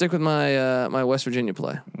with my my West Virginia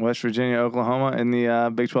play. West Virginia, Oklahoma in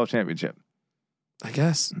the Big 12 championship. I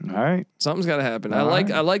guess. All right. Something's got to happen. All I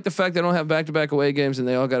right. like the fact they don't have back-to-back away games and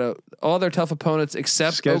they all got all their tough opponents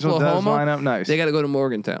except Schedule does Oklahoma. line up nice. They got to go to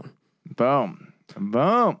Morgantown. Boom. Big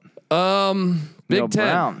Neil 10.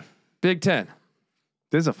 Brown. Big 10.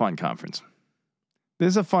 This is a fun conference.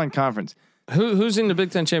 Who's in the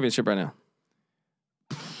Big 10 championship right now?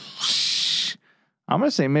 I'm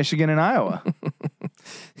gonna say Michigan and Iowa.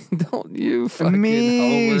 Don't you fucking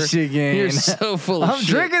Michigan. Homer. You're so full of I'm shit.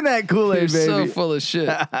 drinking that Kool-Aid, You're baby. so full of shit.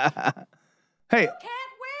 Hey.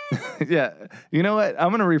 Yeah. You know what?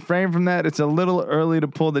 I'm gonna refrain from that. It's a little early to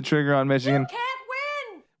pull the trigger on Michigan.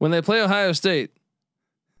 When they play Ohio State.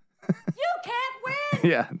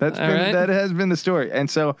 Yeah, that has been the story. And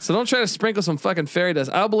so don't try to sprinkle some fucking fairy dust.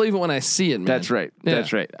 I'll believe it when I see it, man. That's right. Yeah.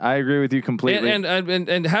 That's right. I agree with you completely. And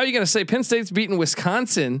how are you going to say Penn State's beaten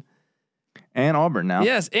Wisconsin and Auburn now?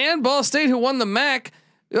 Yes, and Ball State, who won the MAC.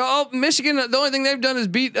 Michigan, the only thing they've done is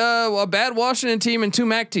beat a bad Washington team and 2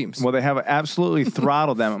 MAC teams. Well, they have absolutely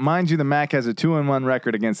throttled them. Mind you, the MAC has a 2-1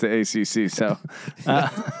 record against the ACC. So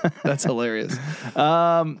that's hilarious.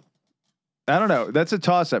 I don't know. That's a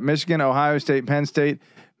toss-up. Michigan, Ohio State, Penn State,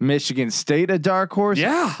 Michigan State, a dark horse.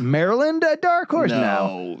 Yeah. Maryland, a dark horse.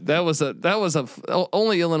 No, that was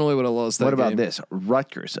only Illinois would have lost that. What about game. this?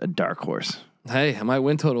 Rutgers, a dark horse. Hey, my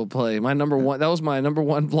win total play. My number one. That was my number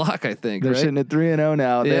one block. I think They're right? sitting at 3-0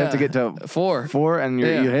 now. They have to get to 4, and you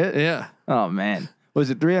hit. Yeah. Oh man, was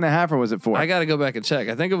it 3.5 or was it 4? I got to go back and check.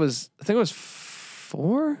 I think it was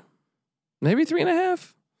 4, maybe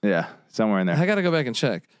 3.5. Yeah, somewhere in there. I got to go back and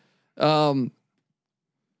check. Either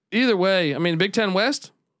way, I mean, Big 10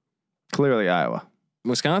 West. Clearly, Iowa.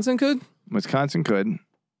 Wisconsin could.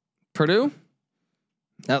 Purdue.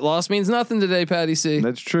 That loss means nothing today, Patty C.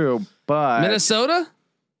 That's true, but Minnesota.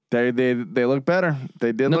 They look better.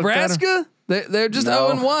 They did. Nebraska. They're just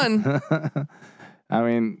 0-1. I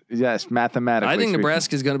mean, yes, mathematically. I think speaking.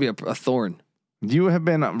 Nebraska is going to be a thorn. You have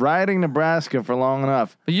been riding Nebraska for long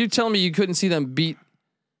enough. But you telling me you couldn't see them beat,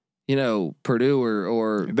 Purdue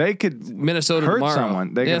or They could Minnesota hurt tomorrow.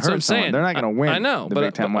 someone. They could that's what I'm hurt someone. saying. They're not going to win. I know, the but,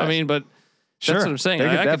 Big Ten but West. I mean, but Sure. that's what I'm saying. They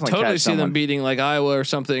could I could definitely totally catch see them someone. beating like Iowa or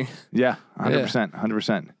something. Yeah, 100%,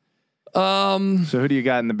 100%. So who do you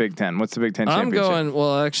got in the Big Ten? What's the Big Ten championship? I'm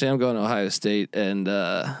going Ohio State and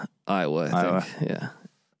Iowa. I think. Yeah,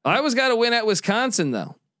 Iowa's got to win at Wisconsin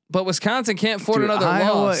though, but Wisconsin can't afford another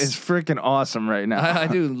Iowa loss. is freaking awesome right now. I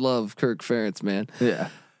do love Kirk Ferentz, man. Yeah.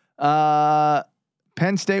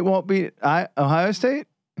 Penn State won't beat Ohio State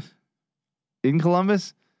in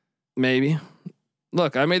Columbus. Maybe.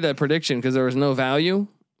 Look, I made that prediction because there was no value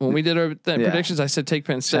when we did our predictions. I said take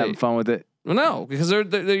Penn Just having State. fun with it. Well, no, because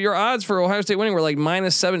they're your odds for Ohio State winning were like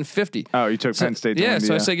minus 750. Oh, you took Penn State. To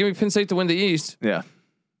win I said give me Penn State to win the East. Yeah.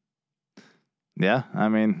 Yeah, I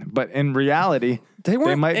mean, but in reality, they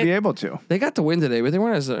might be able to. They got the win today, but they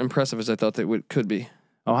weren't as impressive as I thought they could be.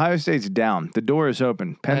 Ohio State's down. The door is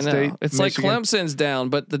open. Penn State. It's Michigan, like Clemson's down,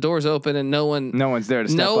 but the door's open and no one's there to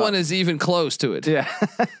step no up. one is even close to it. Yeah,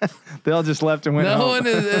 they all just left and went. No home. one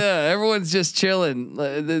is. Everyone's just chilling.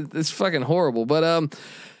 It's fucking horrible. But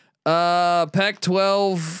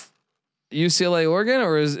Pac-12, UCLA, Oregon,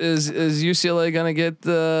 or is UCLA gonna get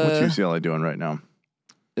the? What's UCLA doing right now?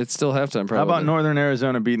 It's still halftime. Probably. How about Northern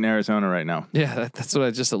Arizona beating Arizona right now? Yeah, that's what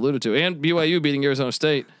I just alluded to, and BYU beating Arizona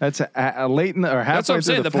State. That's a late in the or halfway That's what I'm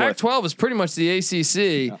through saying. The fourth. Pac-12 is pretty much the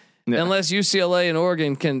ACC, Yeah. unless UCLA and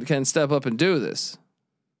Oregon can step up and do this.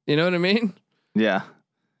 You know what I mean? Yeah.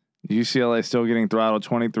 UCLA still getting throttled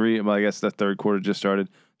 23. Well, I guess the third quarter just started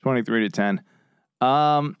 23-10.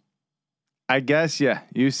 I guess, yeah,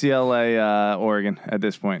 UCLA, Oregon at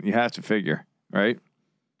this point. You have to figure, right?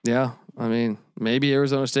 Yeah. I mean, maybe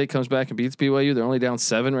Arizona State comes back and beats BYU. They're only down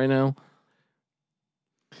 7 right now.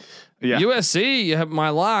 Yeah. USC, you have my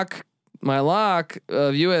lock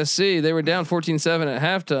of USC. They were down 14-7 at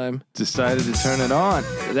halftime. Decided to turn it on.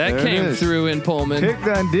 That There it came is. through in Pullman. Pick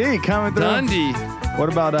Dundee coming through. Dundee.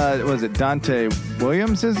 What about, was it Dante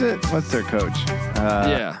Williams, is it? What's their coach?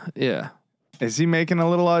 Yeah. Is he making a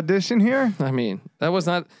little audition here? I mean, that was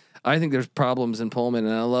not. I think there's problems in Pullman,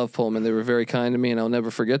 and I love Pullman. They were very kind to me, and I'll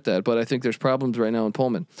never forget that. But I think there's problems right now in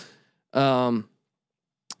Pullman.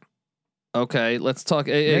 Okay, let's talk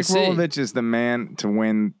AAC. Nick Rolovich is the man to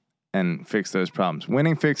win and fix those problems.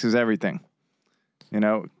 Winning fixes everything. You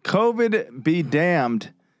know, COVID be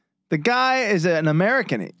damned. The guy is an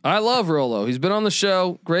American. I love Rolo. He's been on the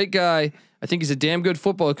show. Great guy. I think he's a damn good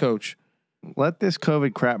football coach. Let this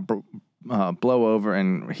COVID crap blow over,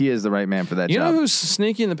 and he is the right man for that You job. know who's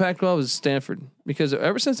sneaky in the Pac-12 is Stanford, because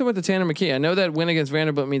ever since they went to Tanner McKee, I know that win against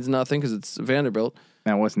Vanderbilt means nothing because it's Vanderbilt.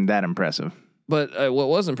 That wasn't that impressive. But what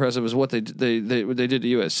was impressive is what they did to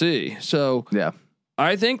USC. So Yeah.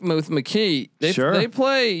 I think with McKee, they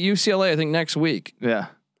play UCLA. I think next week. Yeah.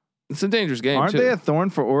 It's a dangerous game. Aren't too. they a thorn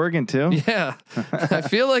for Oregon too? Yeah, I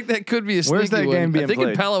feel like that could be a sneaky Where's that one. game being I think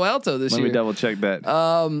played? in Palo Alto this Let year. me double check that.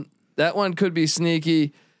 That one could be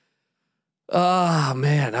sneaky. Oh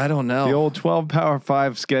man, I don't know. The old 12 Power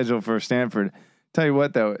 5 schedule for Stanford. Tell you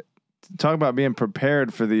what though, talk about being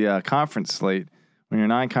prepared for the conference slate. When your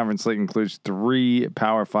 9-conference slate includes 3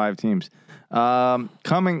 Power 5 teams.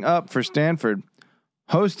 Coming up for Stanford,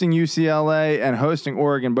 hosting UCLA and hosting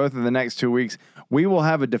Oregon both of the next 2 weeks. We will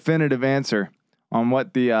have a definitive answer on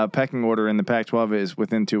what the pecking order in the Pac-12 is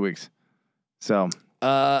within 2 weeks. So,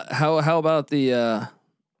 how about the?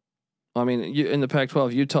 I mean, in the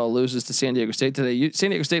Pac-12, Utah loses to San Diego State today. San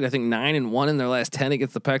Diego State, I think 9-1 in their last 10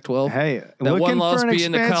 against the Pac-12. hey, that looking one loss for an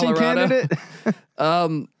being to expansion Colorado. candidate.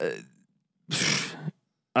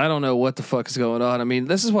 I don't know what the fuck is going on. I mean,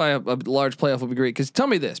 this is why a large playoff would be great. Because tell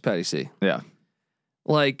me this, Patty C. Yeah.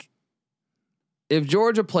 Like, if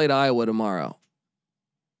Georgia played Iowa tomorrow,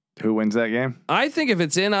 Who wins that game? I think if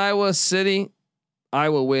it's in Iowa City,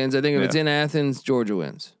 Iowa wins. I think if it's in Athens, Georgia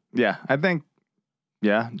wins. Yeah, I think.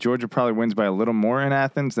 Yeah, Georgia probably wins by a little more in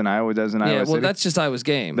Athens than Iowa does in Iowa Yeah, well, City. that's just Iowa's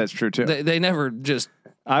game. That's true too. They never just.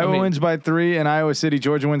 Iowa wins by 3 in Iowa City.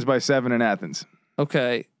 Georgia wins by 7 in Athens.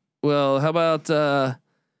 Okay. Well, how about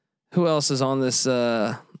who else is on this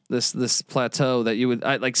this plateau that you would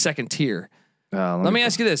like second tier? Let me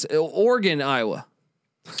ask you this: Oregon, Iowa.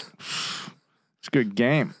 It's a good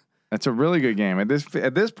game. That's a really good game. At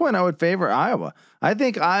this point, I would favor Iowa. I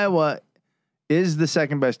think Iowa is the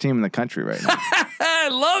second best team in the country right now. I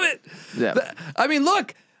love it. Yeah. I mean,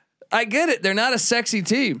 look, I get it. They're not a sexy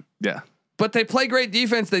team, Yeah. but they play great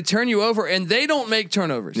defense. They turn you over, and they don't make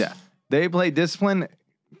turnovers. Yeah. They play discipline,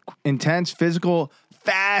 intense, physical,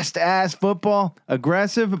 fast ass football,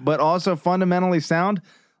 aggressive, but also fundamentally sound.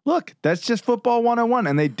 Look, that's just football 101,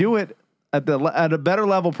 and they do it at a better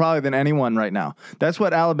level probably than anyone right now. That's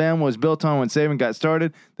what Alabama was built on when Saban got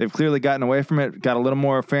started. They've clearly gotten away from it, got a little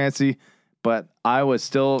more fancy, but Iowa's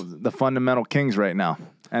still the fundamental kings right now,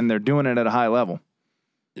 and they're doing it at a high level.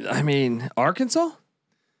 I mean, Arkansas?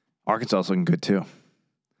 Arkansas is looking good too.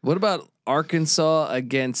 What about Arkansas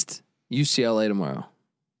against UCLA tomorrow?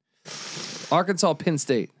 Arkansas, Penn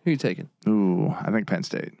State. Who are you taking? Ooh, I think Penn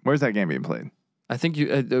State. Where's that game being played? I think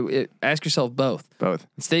you ask yourself both. Both.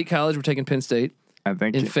 In State College, we're taking Penn State. I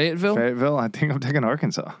think In Fayetteville, I think I'm taking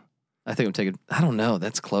Arkansas. I think I'm taking. I don't know.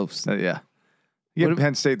 That's close. Yeah. You give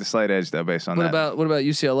Penn State the slight edge though, based on What that. about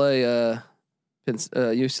UCLA?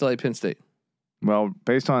 UCLA, Penn State. Well,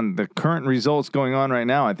 based on the current results going on right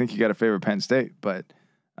now, I think you got to favor Penn State, but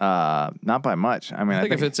not by much. I mean, I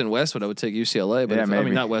think if it's in Westwood, I would take UCLA, but Yeah, I maybe.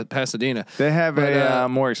 mean not West, Pasadena. they have but, a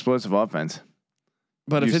more explosive offense.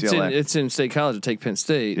 But if UCLA. it's in State College, I'd take Penn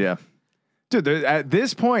State. Yeah. Dude, at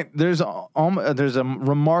this point, there's a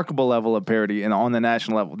remarkable level of parity on the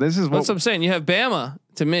national level. This is That's what I'm saying. You have Bama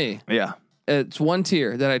to me. yeah. It's one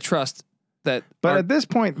tier that I trust. But At this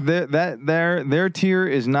point, their tier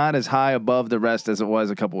is not as high above the rest as it was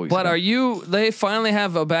a couple weeks ago. they finally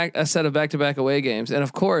have a set of back-to-back away games, and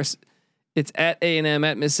of course, it's at A&M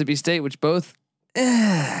at Mississippi State, which both.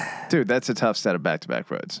 Dude, that's a tough set of back-to-back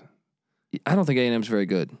roads. I don't think A&M's very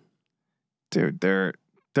good. Dude, they're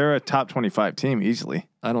a top 25 team easily.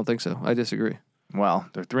 I don't think so. I disagree. Well,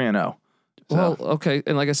 they're 3-0. Well, okay,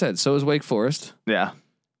 and like I said, so is Wake Forest. Yeah.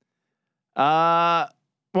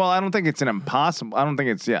 Well, I don't think it's an impossible. I don't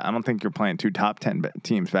think you're playing two top 10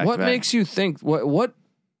 teams back. What to back. makes you think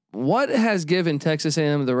what has given Texas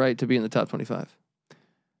A&M the right to be in the top 25?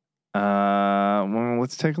 Well,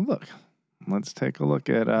 let's take a look. Let's take a look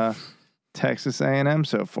at Texas A&M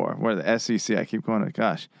so far. Where the SEC? I keep going.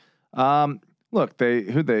 Gosh. Look,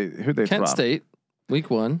 who they Kent throttled? State, week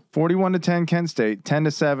 1. 41-10 Kent State,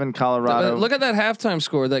 10-7 Colorado. Look at that halftime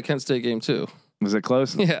score of that Kent State game too. Was it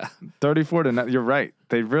close? Yeah, 34-0. You're right.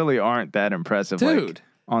 They really aren't that impressive, dude. like,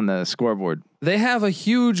 on the scoreboard. They have a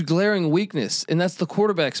huge glaring weakness, and that's the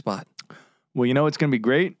quarterback spot. Well, you know what's going to be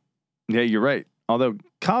great? Yeah, you're right. Although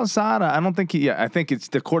Calzada, I don't think I think it's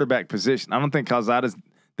the quarterback position. I don't think Calzada's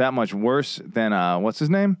that much worse than what's his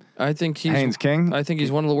name? I think Haynes King. I think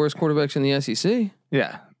he's one of the worst quarterbacks in the SEC.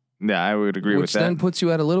 Yeah, I would agree with Which that. then puts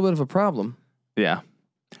you at a little bit of a problem. Yeah.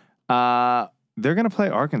 They're going to play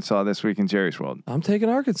Arkansas this week in Jerry's World. I'm taking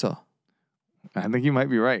Arkansas. I think you might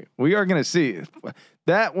be right. We are going to see.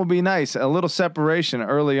 That will be nice. A little separation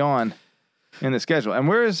early on in the schedule. And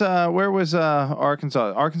where was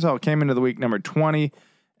Arkansas? Arkansas came into the week number 20.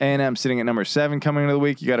 A&M sitting at number 7 coming into the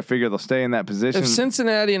week. You got to figure they'll stay in that position. If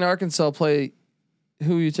Cincinnati and Arkansas play,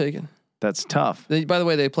 who are you taking? That's tough. By the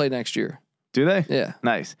way, they play next year. Do they? Yeah.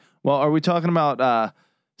 Nice. Well, are we talking about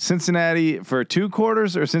Cincinnati for 2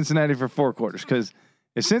 quarters or Cincinnati for 4 quarters? Because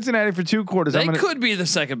if Cincinnati for 2 quarters, They could be the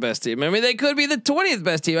second best team. I mean, they could be the 20th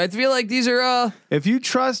best team. I feel like these are. If you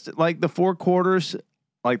trust like the 4 quarters,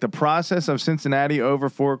 like the process of Cincinnati over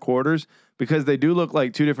 4 quarters, because they do look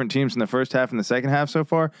like 2 different teams in the first half and the second half so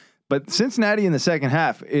far. But Cincinnati in the second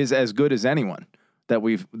half is as good as anyone that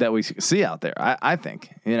we see out there. I think,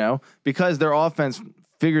 because their offense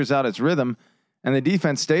figures out its rhythm and the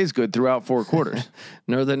defense stays good throughout 4 quarters.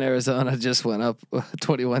 Northern Arizona just went up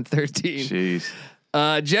 21-13.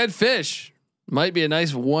 Jeez. Jed Fish might be a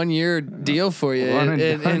nice 1-year deal for you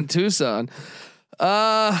in Tucson.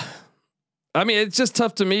 I mean, it's just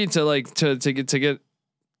tough to me to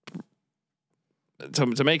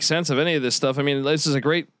make sense of any of this stuff. I mean, this is a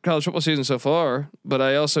great college football season so far, but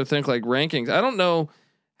I also think like rankings. I don't know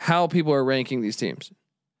how people are ranking these teams.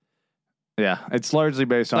 Yeah, it's largely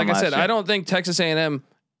based on. Like I said, year. I don't think Texas A&M,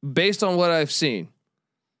 based on what I've seen,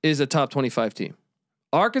 is a top 25 team.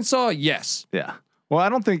 Arkansas, yes. Yeah. Well, I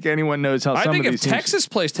don't think anyone knows how. I some think of if these teams Texas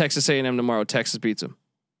plays Texas A&M tomorrow, Texas beats them.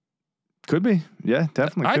 could be. Yeah,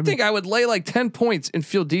 definitely. I could think be. I would lay like 10 points and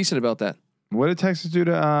feel decent about that. What did Texas do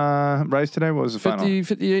to Rice today? What was the final?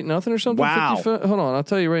 58 nothing or something. Wow. 50, hold on, I'll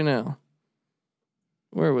tell you right now.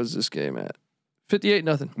 Where was this game at? 58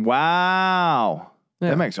 nothing. Wow. Yeah.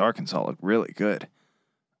 That makes Arkansas look really good.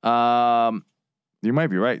 You might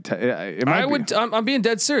be right. I'm being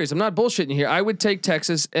dead serious. I'm not bullshitting here. I would take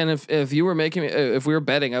Texas, and if you were making if we were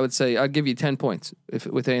betting, I would say I'd give you 10 points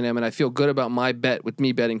with A&M, and I feel good about my bet with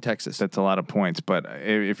me betting Texas. That's a lot of points, but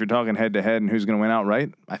if you're talking head to head and who's going to win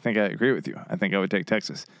outright, I think I agree with you. I think I would take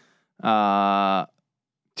Texas. Jeez.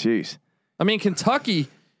 I mean, Kentucky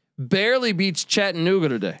barely beats Chattanooga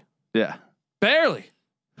today. Yeah. Barely,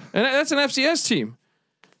 and that's an FCS team.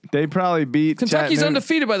 They probably beat Kentucky's Chattanooga.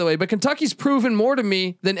 undefeated, by the way, but Kentucky's proven more to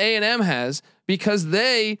me than A&M has because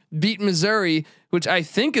they beat Missouri, which I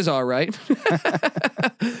think is all right.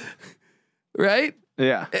 Right?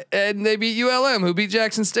 Yeah. And they beat ULM, who beat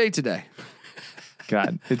Jackson State today.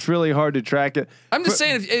 God, it's really hard to track it. I'm just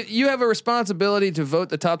saying, if you have a responsibility to vote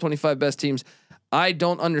the top 25 best teams, I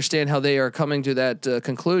don't understand how they are coming to that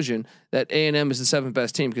conclusion that A&M is the 7th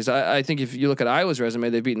best team. Because I think if you look at Iowa's resume,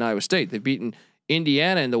 they've beaten Iowa State, they've beaten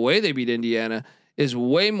Indiana, and the way they beat Indiana is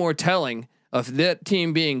way more telling of that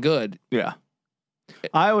team being good. Yeah.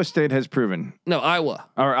 Iowa State has proven, No, Iowa.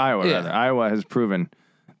 or Iowa Yeah. rather. Iowa has proven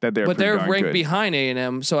that they're. But pretty they're darn ranked good. behind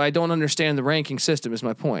A&M, so I don't understand the ranking system. Is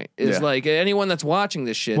my point? Is Yeah. like anyone that's watching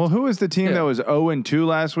this shit. Well, who was the team Yeah. that was 0-2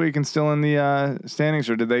 last week and still in the standings,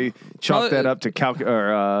 or did they chalk that up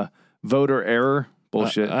to voter error?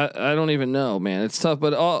 Bullshit. I don't even know, man. It's tough.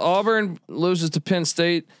 But Auburn loses to Penn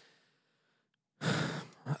State.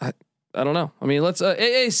 I don't know. I mean, let's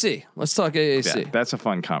AAC. Let's talk AAC. Yeah, that's a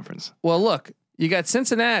fun conference. Well, look, you got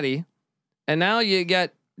Cincinnati, and now you got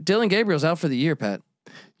Dylan Gabriel's out for the year, Pat.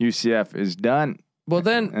 UCF is done. Well,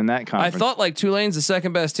 then in that I conference. thought like Tulane's the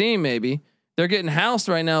second best team. Maybe they're getting housed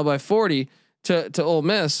right now by 40 to Ole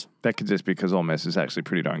Miss. that could just be because Ole Miss is actually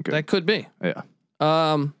pretty darn good. That could be. Yeah.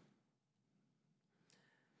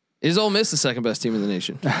 Is Ole Miss the second best team in the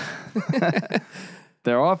nation?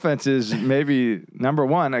 Their offense is maybe number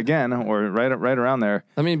one again, or right around there.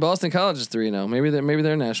 I mean, Boston College is 3-0. Maybe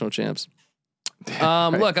they're national champs.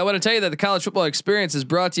 Look, I want to tell you that the college football experience is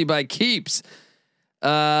brought to you by Keeps.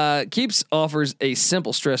 Keeps offers a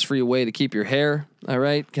simple, stress-free way to keep your hair. All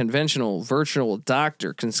right, conventional, virtual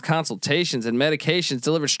doctor consultations and medications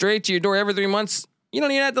delivered straight to your door every 3 months. You don't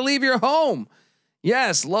even have to leave your home.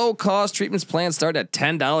 Yes, low-cost treatments plans start at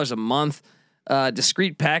 $10 a month.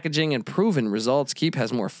 Discreet packaging and proven results. Keeps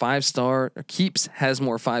has more 5-star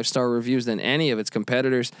reviews than any of its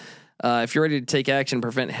competitors. If you're ready to take action and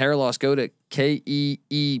prevent hair loss, go to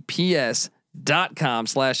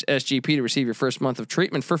keeps.com/SGP to receive your first month of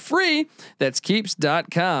treatment for free. That's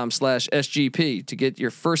keeps.com/SGP to get your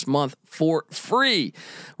first month for free.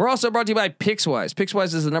 We're also brought to you by Pickswise.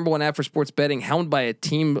 Pickswise is the #1 app for sports betting, helmed by a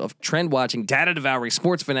team of trend-watching, data-devouring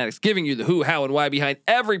sports fanatics, giving you the who, how, and why behind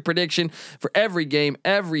every prediction for every game,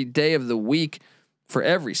 every day of the week, for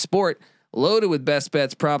every sport. Loaded with best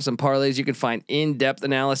bets, props, and parlays. You can find in-depth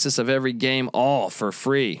analysis of every game, all for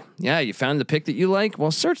free. Yeah, you found the pick that you like?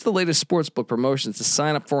 Well, search the latest sportsbook promotions to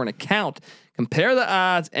sign up for an account, compare the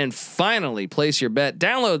odds, and finally place your bet.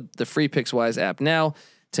 Download the free Pickswise app now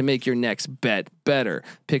to make your next bet better.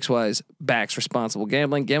 Pickswise backs responsible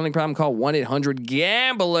gambling. Gambling problem? Call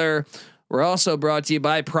 1-800-GAMBLER. We're also brought to you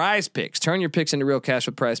by Prize Picks. Turn your picks into real cash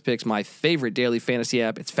with Prize Picks, my favorite daily fantasy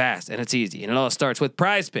app. It's fast and it's easy, and it all starts with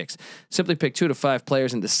Prize Picks. Simply pick 2 to 5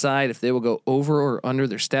 players and decide if they will go over or under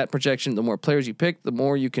their stat projection. The more players you pick, the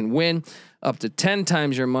more you can win, up to 10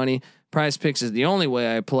 times your money. Prize Picks is the only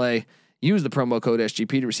way I play. Use the promo code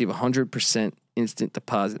SGP to receive 100% instant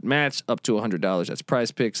deposit match up to $100. That's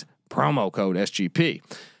Prize Picks, promo code SGP.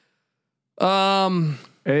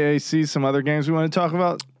 AAC, some other games we want to talk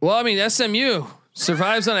about. Well, I mean, SMU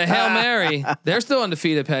survives on a Hail Mary. They're still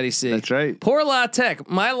undefeated, Patty C. That's right. Poor La Tech.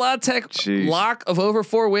 My La Tech Jeez. lock of over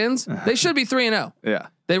 4 wins. They should be 3-0. Yeah.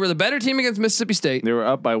 They were the better team against Mississippi State. They were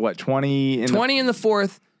up by what, 20 in 20 in the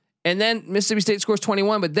fourth, and then Mississippi State scores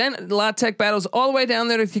 21. But then La Tech battles all the way down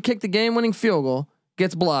there to kick the game-winning field goal,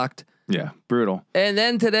 gets blocked, Yeah, brutal. and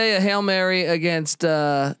then today a Hail Mary against.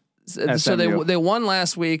 So SMU. they won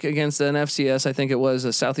last week against an FCS. I think it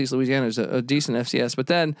was Southeast Louisiana. It was a decent FCS, but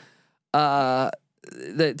then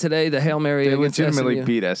today the Hail Mary They against legitimately SMU.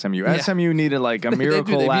 beat SMU. Yeah. SMU needed like a They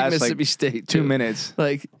miracle beat last Mississippi like State 2 too. minutes.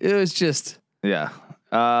 Like it was just. Yeah.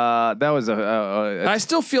 That was I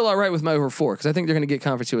still feel all right with my over 4 because I think they're going to get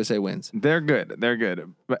Conference USA wins. they're good. They're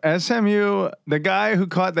good. But SMU, the guy who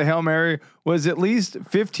caught the Hail Mary was at least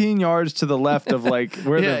 15 yards to the left of like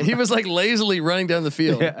where Yeah, he was like lazily running down the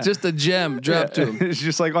field. Yeah. Just a gem dropped to him. It's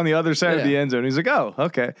just like on the other side of the Yeah. end zone. He's like, oh,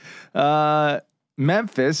 okay.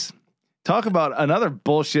 Memphis, talk about another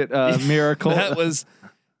bullshit miracle. That was,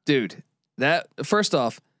 dude. That first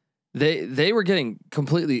off, they were getting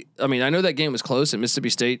completely. I mean, I know that game was close, and Mississippi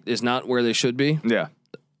State is not where they should be. Yeah.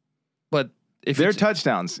 But if Their you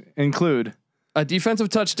touchdowns include a defensive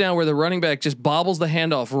touchdown where the running back just bobbles the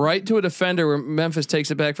handoff right to a defender, where Memphis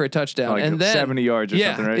takes it back for a touchdown, like and then 70 yards or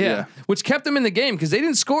something, right? Yeah, which kept them in the game because they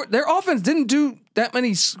didn't score. Their offense didn't do that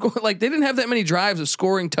many like they didn't have that many drives of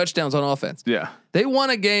scoring touchdowns on offense. Yeah. They won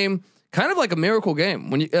a game kind of like a miracle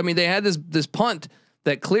game. They had this punt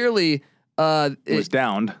that clearly It was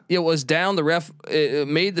downed. It was down. The ref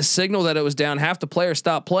made the signal that it was down. Half the players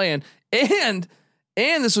stopped playing, and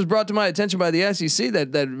this was brought to my attention by the SEC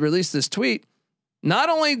that released this tweet. Not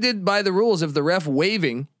only did by the rules of the ref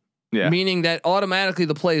waving, meaning that automatically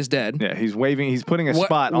the play is dead. Yeah, he's waving. He's putting a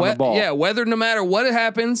spot on the ball. Yeah, whether no matter what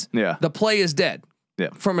happens, the play is dead. Yeah.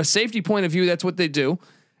 From a safety point of view, that's what they do.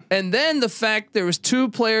 And then the fact there was 2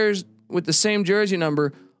 players with the same jersey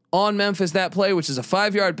number on Memphis that play, which is a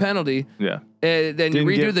 5-yard penalty. Yeah. Then you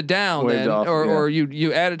redo the down, or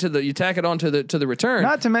you add it to you tack it on to the return.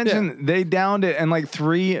 Not to mention they downed it, and like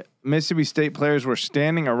 3 Mississippi State players were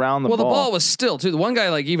standing around the ball. Well, the ball was still too. The one guy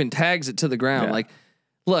like even tags it to the ground. Yeah. Like,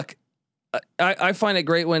 look, I find it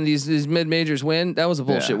great when these mid majors win. That was a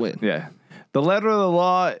bullshit win. Yeah. The letter of the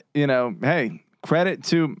law, hey, credit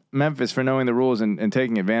to Memphis for knowing the rules and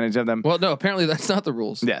taking advantage of them. Well, no, apparently that's not the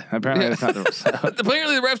rules. Yeah, apparently that's not the rules.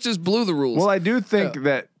 Apparently the refs just blew the rules. Well, I do think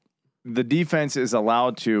that the defense is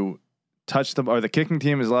allowed to touch the, or the kicking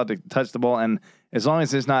team is allowed to touch the ball, and as long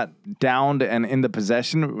as it's not downed and in the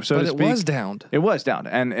possession, so to speak. But it was downed. It was downed,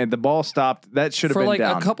 and the ball stopped. That should have been for like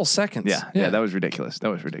downed. a couple seconds. Yeah, that was ridiculous.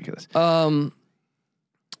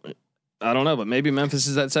 I don't know, but maybe Memphis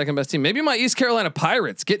is that second best team. Maybe my East Carolina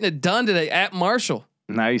Pirates getting it done today at Marshall.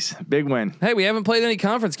 Nice, big win. Hey, we haven't played any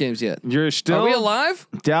conference games yet. You're still Are we alive?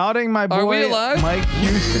 Doubting my boy. Are we alive? Mike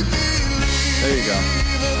Houston. There you go.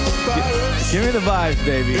 Give me the vibes,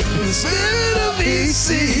 baby. Instead of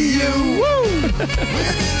ECU. Woo!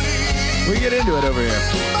 We get into it over here.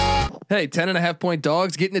 Hey, 10.5 point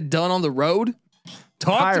dogs getting it done on the road.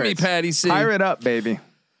 Talk Pirates. to me, Patty C. Pirate up, baby.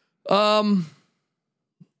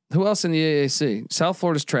 Who else in the AAC? South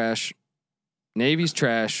Florida's trash. Navy's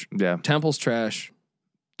trash. Yeah. Temple's trash.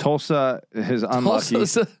 Tulsa is unlucky.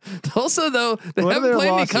 Tulsa though, they haven't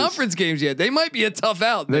played any conference games yet. They might be a tough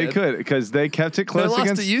out. They man. could, because they kept it close. They lost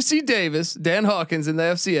against to UC Davis, Dan Hawkins in the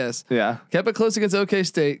FCS. Yeah. Kept it close against OK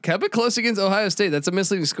State. Kept it close against Ohio State. That's a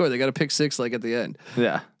misleading score. They got a pick 6 like at the end.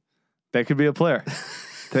 Yeah. They could be a player.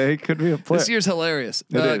 They could be a player. This year's hilarious.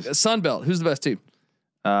 It is. Sun Belt. Who's the best team?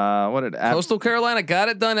 What did Coastal Carolina got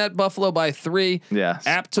it done at Buffalo by 3. Yeah.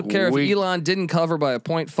 App took care of Elon, didn't cover by a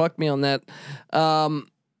point. Fuck me on that.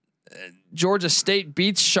 Georgia State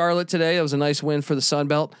beats Charlotte today. That was a nice win for the Sun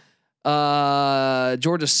Belt.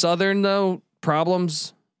 Georgia Southern though,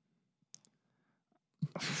 problems.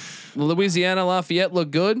 Louisiana Lafayette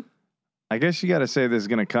look good. I guess you got to say this is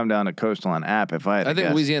going to come down to Coastal and App. If I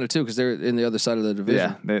think Louisiana too, because they're in the other side of the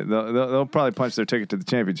division. Yeah, they'll probably punch their ticket to the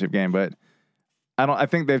championship game, but I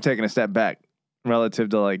think they've taken a step back relative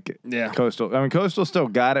to like Coastal. I mean, Coastal still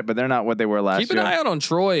got it, but they're not what they were last year. Keep an eye out on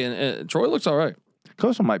Troy, and Troy looks all right.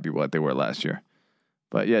 Coastal might be what they were last year,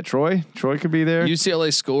 but yeah, Troy could be there.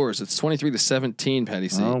 UCLA scores. It's 23-17. Patty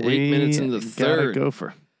C. 8 minutes in the third. Go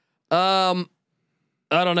for. I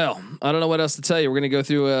don't know what else to tell you. We're going to go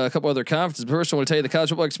through a couple other conferences. First, I want to tell you the college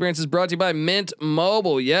football experience is brought to you by Mint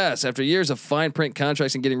Mobile. Yes, after years of fine print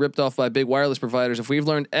contracts and getting ripped off by big wireless providers, if we've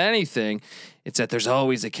learned anything, it's that there's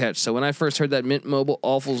always a catch. So when I first heard that Mint Mobile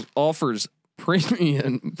offers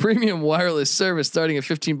premium wireless service starting at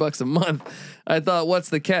 $15 a month, I thought, what's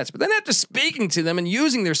the catch? But then after speaking to them and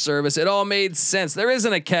using their service, it all made sense. There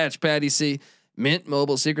isn't a catch, Patty C. Mint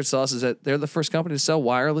Mobile secret sauce is that they're the first company to sell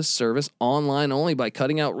wireless service online only by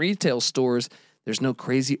cutting out retail stores. There's no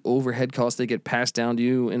crazy overhead costs that get passed down to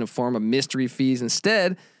you in a form of mystery fees.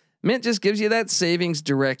 Instead, Mint just gives you that savings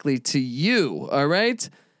directly to you. All right.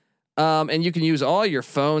 And you can use all your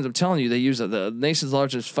phones. I'm telling you, they use the nation's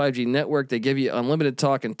largest 5G network. They give you unlimited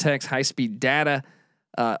talk and text, high-speed data,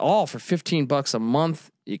 all for $15 a month.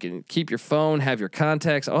 You can keep your phone, have your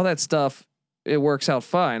contacts, all that stuff. It works out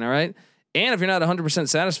fine. All right. And if you're not 100%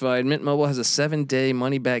 satisfied, Mint Mobile has a 7-day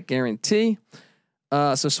money-back guarantee.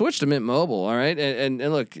 So switch to Mint Mobile, all right? And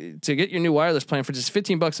look, to get your new wireless plan for just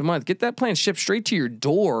 $15 a month, get that plan shipped straight to your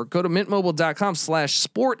door. Go to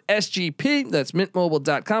mintmobile.com/sportsgp. That's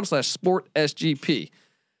mintmobile.com/sportsgp.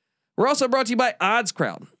 We're also brought to you by Odds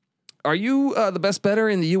Crowd. Are you the best bettor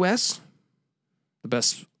in the U.S.? The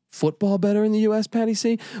best football bettor in the U.S., Patty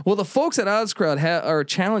C? Well, the folks at Odds Crowd are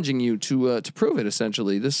challenging you to prove it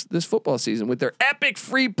essentially this football season with their epic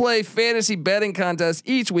free play fantasy betting contest.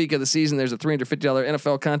 Each week of the season, there's a $350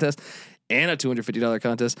 NFL contest and a $250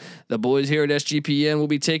 contest. The boys here at SGPN will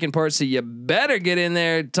be taking part, so you better get in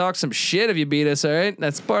there, talk some shit if you beat us. All right,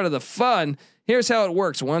 that's part of the fun. Here's how it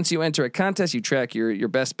works. Once you enter a contest, you track your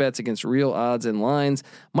best bets against real odds and lines,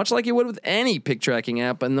 much like you would with any pick tracking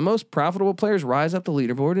app. And the most profitable players rise up the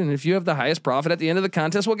leaderboard. And if you have the highest profit at the end of the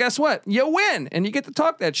contest, well, guess what? You win, and you get to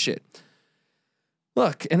talk that shit.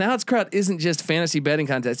 Look, an Odds Crowd isn't just fantasy betting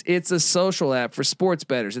contest. It's a social app for sports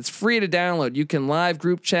bettors. It's free to download. You can live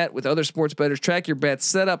group chat with other sports bettors, track your bets,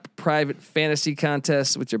 set up private fantasy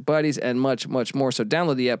contests with your buddies, and much, much more. So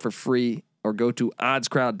download the app for free or go to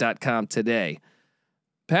oddscrowd.com today.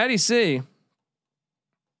 Patty C,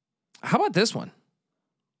 how about this one?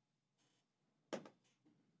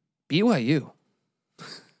 BYU.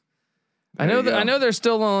 I know they're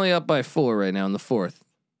still only up by 4 right now in the 4th.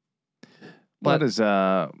 But if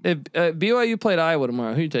BYU played Iowa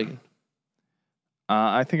tomorrow, who are you taking?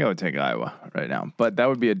 I think I would take Iowa right now, but that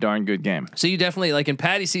would be a darn good game. So you definitely like in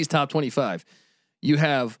Patty C's top 25. You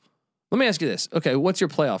have. Let me ask you this. Okay, what's your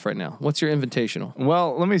playoff right now? What's your invitational?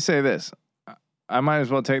 Well, let me say this. I might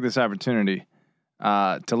as well take this opportunity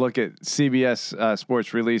to look at CBS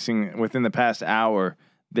Sports releasing within the past hour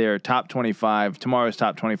their top 25. Tomorrow's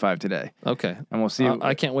top 25 today. Okay, and we'll see.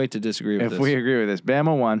 I can't wait to disagree with if this. we agree with this.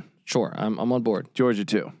 Bama 1. Sure, I'm on board. Georgia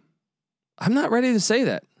 2. I'm not ready to say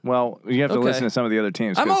that. Well, you have to listen to some of the other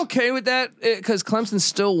teams. I'm okay with that because Clemson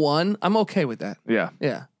still won. I'm okay with that. Yeah.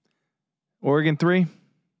 Yeah. Oregon 3.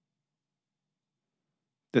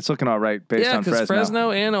 That's looking all right based on Fresno. Yeah, because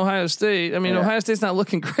Fresno and Ohio State. I mean, Ohio State's not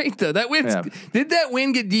looking great though. That win did that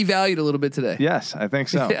win get devalued a little bit today? Yes, I think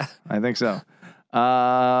so. Yeah. I think so.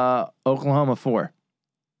 Oklahoma 4.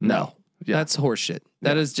 No. Yeah. That's horseshit.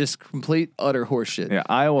 That is just complete utter horseshit. Yeah,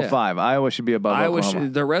 Iowa 5. Iowa should be above Oklahoma.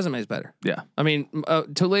 Their resume's better. Yeah. I mean,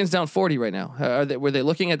 Tulane's down 40 right now. Were they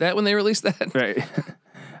looking at that when they released that?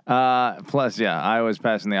 Right. Plus, Iowa's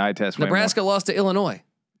passing the eye test. Nebraska lost to Illinois.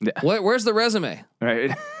 Yeah. Where's the resume?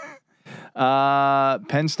 Right.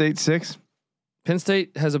 Penn State 6. Penn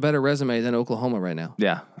State has a better resume than Oklahoma right now.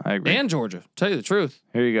 Yeah, I agree. And Georgia. Tell you the truth.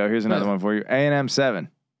 Here you go. Here's another one for you. A&M 7.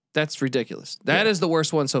 That's ridiculous. That is the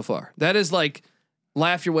worst one so far. That is like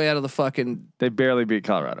laugh your way out of the fucking. They barely beat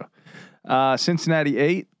Colorado. Cincinnati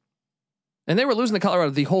 8. And they were losing to Colorado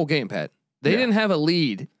the whole game, Pat. They didn't have a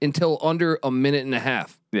lead until under a minute and a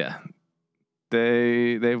half. Yeah.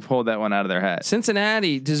 They pulled that one out of their hat.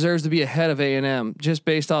 Cincinnati deserves to be ahead of A&M just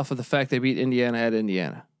based off of the fact they beat Indiana at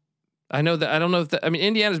Indiana. I know that. I don't know if I mean,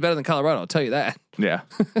 Indiana's better than Colorado. I'll tell you that. Yeah.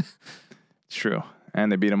 It's true. And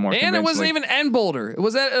they beat them more. And it wasn't even in Boulder. It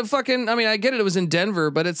was at a fucking. I mean, I get it. It was in Denver,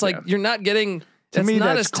 but it's like you're not getting. To me,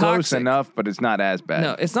 not that's as close toxic enough, but it's not as bad.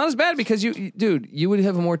 No, it's not as bad because you would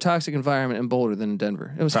have a more toxic environment in Boulder than in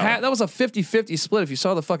Denver. It was that was a 50-50 split if you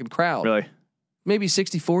saw the fucking crowd. Really? Maybe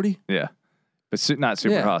 60-40. Yeah, but not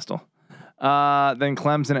super hostile. Then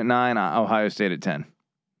Clemson at 9, Ohio State at 10.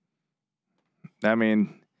 I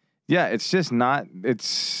mean, yeah, it's just not.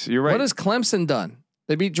 You're right. What has Clemson done?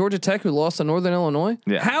 They beat Georgia Tech, who lost to Northern Illinois.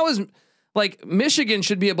 Yeah. How is Michigan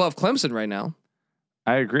should be above Clemson right now?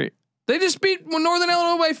 I agree. They just beat Northern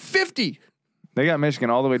Illinois by 50. They got Michigan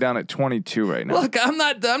all the way down at 22 right now. Look, I'm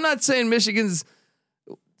not saying Michigan's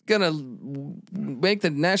gonna make the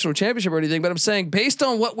national championship or anything, but I'm saying based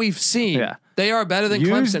on what we've seen, they are better than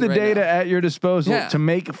Clemson. Use the data at your disposal to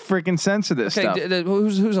make freaking sense of this stuff.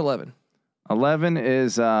 Who's 11? 11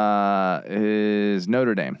 is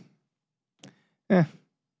Notre Dame. Yeah,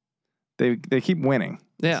 they keep winning.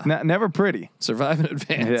 Yeah, it's never pretty. Survive in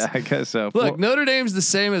advance. Yeah, I guess so. Look, Notre Dame's the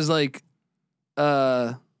same as who's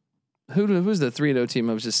the 3-0 team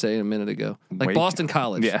I was just saying a minute ago? Like Wake. Boston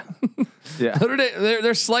College. Yeah, yeah. Notre Dame,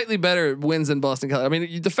 they're slightly better wins than Boston College. I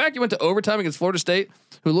mean, the fact you went to overtime against Florida State,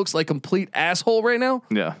 who looks like complete asshole right now.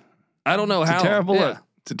 Yeah, I don't know how. It's a terrible look.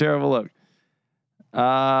 It's a terrible look.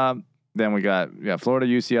 Then we got Florida,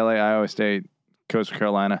 UCLA, Iowa State, Coastal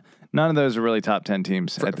Carolina. None of those are really top 10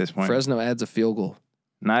 teams at this point. Fresno adds a field goal.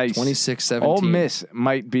 Nice. 26-17. Ole Miss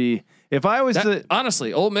might be. If I was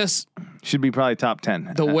honestly, Ole Miss should be probably top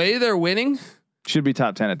 10. The way they're winning should be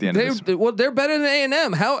top 10 at the end of this. Well, they're better than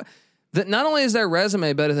A&M. How that not only is their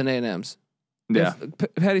resume better than A&M's. Yeah.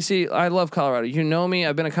 Patty C, I love Colorado. You know me.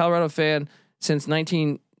 I've been a Colorado fan since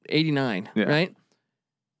 1989. Yeah. Right.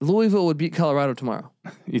 Louisville would beat Colorado tomorrow.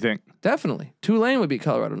 You think? Definitely. Tulane would beat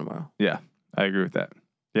Colorado tomorrow. Yeah, I agree with that.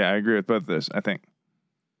 Yeah, I agree with both of those. I think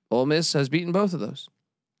Ole Miss has beaten both of those.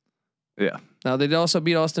 Yeah. Now they'd also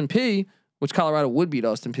beat Austin Peay, which Colorado would beat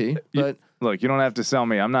Austin Peay. But look, you don't have to sell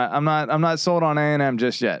me. I'm not sold on A&M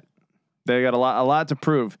just yet. They got a lot to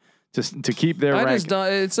prove to keep their rank.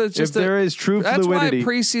 If there is true that's fluidity. That's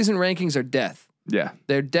why preseason rankings are death. Yeah,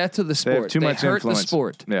 they're death to the sport. They have too much hurt influence. The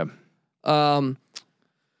sport. Yeah.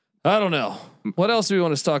 I don't know. What else do we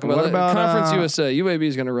want to talk about? What about Conference USA? UAB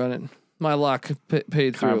is going to run it. My lock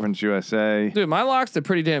paid through. Conference USA. Dude, my locks are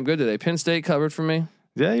pretty damn good today. Penn State covered for me.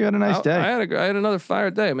 Yeah, you had a nice day. I had another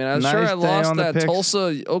fire day. I mean, I was sure I lost that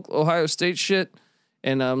Tulsa, Ohio State shit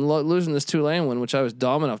And I'm losing this Tulane one, which I was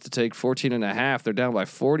dumb enough to take 14.5. They're down by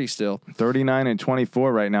 40 still.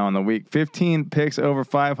 39-24 right now on the week. 15 picks over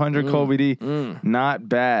 500. Colby D, not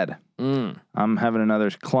bad. I'm having another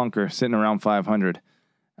clunker sitting around 500.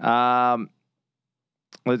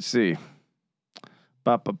 Let's see.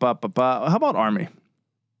 How about Army?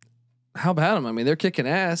 How about them? I mean, they're kicking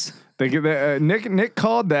ass. Nick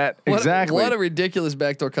called that exactly. What a ridiculous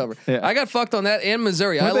backdoor cover. Yeah. I got fucked on that and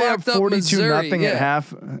Missouri. Would I they locked have up 42 Missouri. nothing at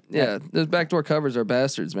half. Yeah, those backdoor covers are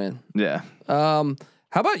bastards, man. Yeah. How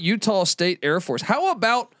about Utah State Air Force? How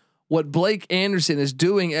about what Blake Anderson is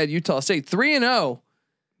doing at Utah State? 3-0.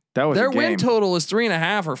 That was their a game. win total is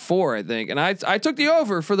 3.5 or 4, I think. And I took the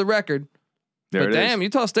over for the record. There but it damn, is.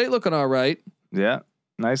 Utah State looking all right. Yeah.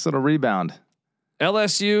 Nice little rebound.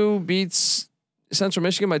 LSU beats Central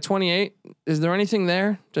Michigan by 28. Is there anything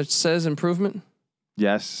there that says improvement?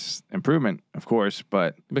 Yes, improvement, of course,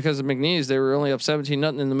 but Because of McNeese, they were only up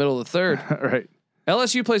 17-0 in the middle of the third. right.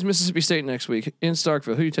 LSU plays Mississippi State next week in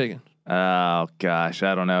Starkville. Who are you taking? Oh gosh,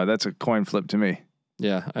 I don't know. That's a coin flip to me.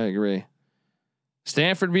 Yeah, I agree.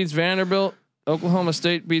 Stanford beats Vanderbilt. Oklahoma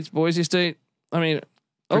State beats Boise State. I mean,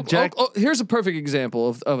 here's a perfect example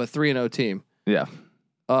of a 3-0 team. Yeah.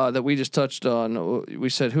 That we just touched on. We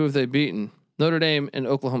said, who have they beaten? Notre Dame and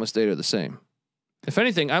Oklahoma State are the same. If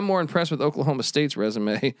anything, I'm more impressed with Oklahoma State's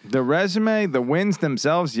resume. The resume, the wins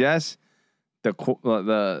themselves, yes.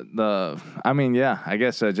 I mean, yeah, I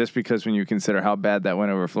guess just because when you consider how bad that win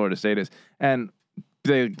over Florida State is, and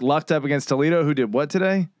they lucked up against Toledo, who did what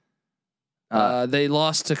today? They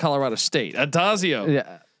lost to Colorado State. Adazio.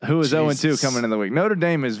 Yeah, who was 0-2 coming into the week. Notre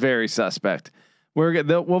Dame is very suspect.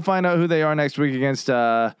 We'll find out who they are next week against.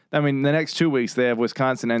 I mean, the next 2 weeks they have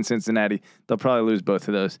Wisconsin and Cincinnati. They'll probably lose both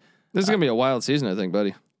of those. This is gonna be a wild season, I think,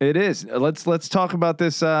 buddy. It is. Let's talk about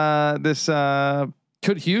this.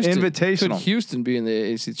 Could Houston Invitational. Could Houston be in the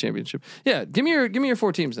AAC championship? Yeah, give me your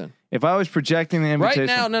 4 teams then. If I was projecting the Invitational Right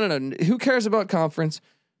now, no. Who cares about conference?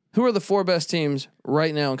 Who are the 4 best teams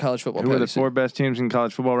right now in college football? Who are the 4 best teams in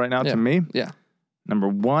college football right now? Yeah. To me, Yeah. number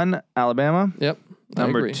 1, Alabama. Yep. I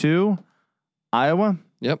Number agree. 2, Iowa.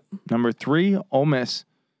 Yep. Number 3, Ole Miss.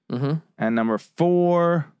 Mm-hmm. And number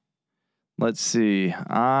 4, let's see,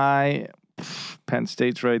 Penn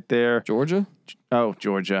State's right there. Georgia. Oh,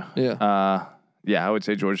 Georgia. Yeah. Yeah, I would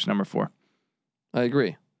say Georgia's number 4. I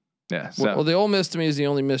agree. Yeah. So Well, the Ole Miss to me is the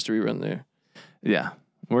only mystery run there. yeah,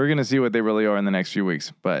 we're gonna see what they really are in the next few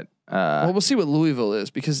weeks. But Well, we'll see what Louisville is,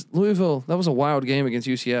 because Louisville, that was a wild game against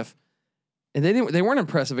UCF, and they weren't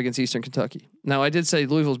impressive against Eastern Kentucky. Now, I did say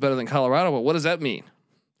Louisville's better than Colorado, but what does that mean?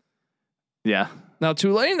 yeah, Now,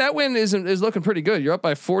 Tulane, that win is looking pretty good. You're up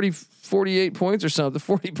by 48 points or something,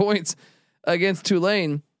 40 points against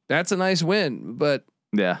Tulane. That's a nice win, but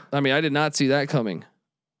yeah. I mean, I did not see that coming.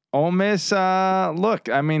 Ole Miss. Look,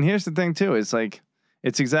 I mean, here's the thing too. It's like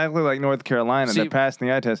it's exactly like North Carolina. See, they're passing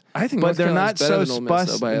the eye test, I think, but North they're Carolina's not better so than Ole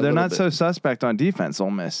Miss, though, by a they're little not bit. so suspect on defense.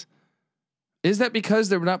 Ole Miss. Is that because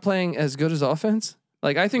they're not playing as good as offense?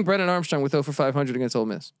 Like, I think Brennan Armstrong with 0 for 500 against Ole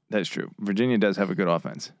Miss. That's true. Virginia does have a good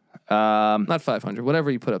offense. Not 500,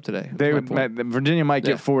 whatever you put up today. They That's my would. point. Virginia might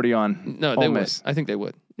Yeah. get 40 on. No, Ole they would. Miss. I think they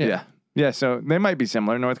would. Yeah. So they might be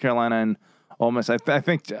similar. North Carolina and Ole Miss. I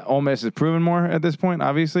think Ole Miss has proven more at this point,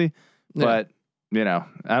 obviously. Yeah. But you know,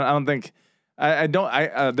 I don't think. I don't.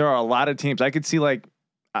 There are a lot of teams. I could see like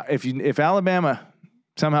if Alabama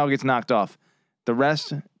somehow gets knocked off, the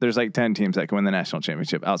rest there's like 10 teams that can win the national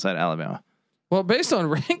championship outside Alabama. Well, based on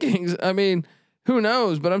rankings, I mean, who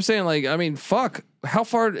knows? But I'm saying, like, I mean, fuck. How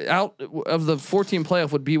far out of the 14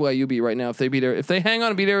 playoff would BYU be right now if they hang on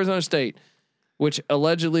and beat Arizona State, which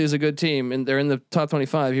allegedly is a good team, and they're in the top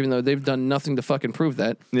 25, even though they've done nothing to fucking prove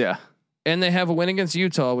that. Yeah. And they have a win against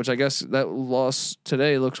Utah, which I guess that loss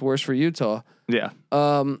today looks worse for Utah. Yeah.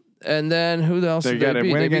 And then who else They did got they a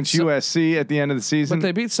beat? win They beat against USC at the end of the season. But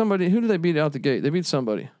they beat somebody. Who did they beat out the gate? They beat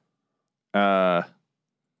somebody.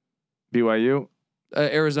 BYU.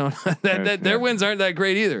 Arizona. Their wins aren't that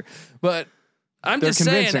great either. But I'm They're just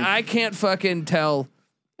convincing. saying, I can't fucking tell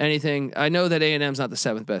anything. I know that A&M's not the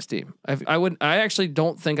 7th best team. I actually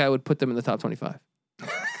don't think I would put them in the top 25.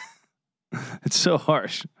 It's so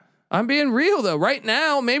harsh. I'm being real though. Right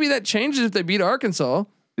now, maybe that changes if they beat Arkansas.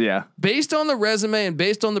 Yeah. Based on the resume and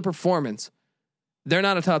based on the performance, they're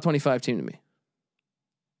not a top 25 team to me.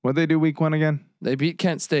 What'd they do week 1 again? They beat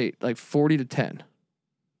Kent State like 40-10.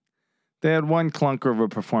 They had one clunker of a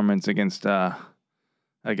performance against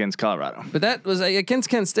Colorado. But that was against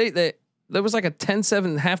Kent State. There was like a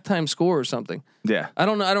 10-7 halftime score or something. Yeah. I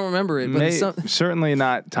don't know. I don't remember it. But it's Certainly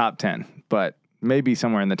not top 10, but maybe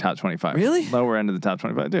somewhere in the top 25. Really? Lower end of the top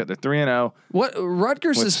 25. Dude, they're 3-0. What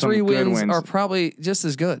Rutgers' With some 3 good wins wins. are probably just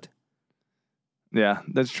as good. Yeah,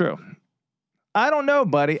 that's true. I don't know,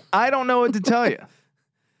 buddy. I don't know what to tell you.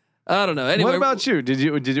 I don't know. Anyway, What about you? Did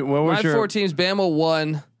you? What was my your 4 teams? Bama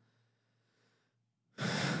 1.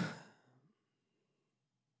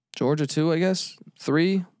 Georgia 2, I guess.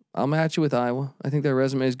 3. I'll match you with Iowa. I think their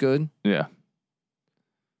resume is good. Yeah.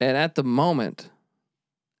 And at the moment,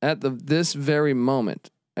 this very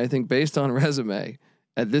moment, I think based on resume,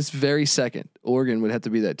 at this very second, Oregon would have to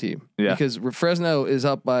be that team. Yeah. Because Fresno is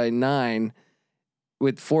up by 9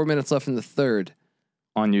 with 4 minutes left in the third.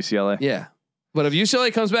 On UCLA. Yeah. But if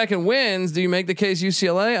UCLA comes back and wins, do you make the case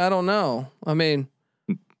UCLA? I don't know. I mean,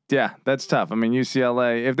 Yeah, that's tough. I mean,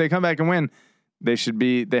 UCLA, if they come back and win, they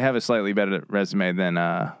have a slightly better resume than,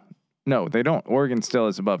 no, they don't. Oregon still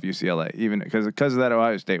is above UCLA, even because of that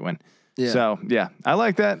Ohio State win. yeah. So, yeah, I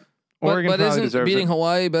like that. Oregon but probably isn't deserves beating it.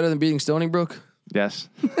 Hawaii better than beating Stony Brook? Yes.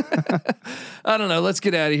 I don't know. Let's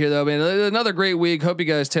get out of here, though, man. Another great week. Hope you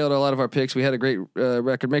guys tailed a lot of our picks. We had a great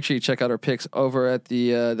record. Make sure you check out our picks over at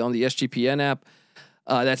the on the SGPN app.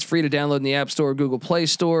 That's free to download in the App Store, Google Play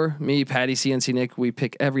Store. Me, Patty, CNC Nick, we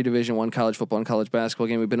pick every Division I college football and college basketball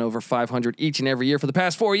game. We've been over 500 each and every year for the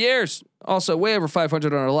past 4 years. Also, way over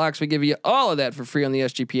 500 on our locks. We give you all of that for free on the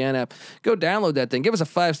SGPN app. Go download that thing. Give us a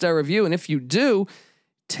 5-star review, and if you do,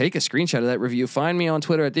 take a screenshot of that review. Find me on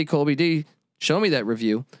Twitter at TheColbyD. Show me that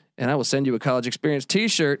review, and I will send you a college experience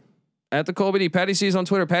T-shirt at the Colby D. Patty C is on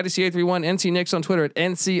Twitter. Patty C831. NC Nick's on Twitter at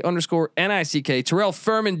NC_NICK. Terrell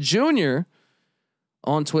Furman Jr.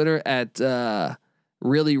 on Twitter at ___.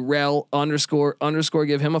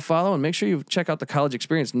 Give him a follow and make sure you check out the college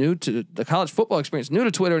experience new to the college football experience new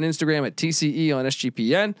to Twitter and Instagram at TCE on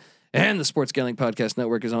SGPN, and the Sports Gambling Podcast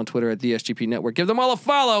Network is on Twitter at the SGP Network. Give them all a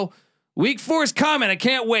follow. Week 4 is coming. I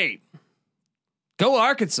can't wait. Go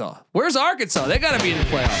Arkansas. Where's Arkansas? They got to be in the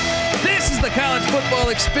playoffs. This is the college football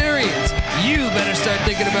experience. You better start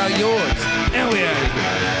thinking about yours. And we out of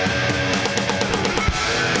here.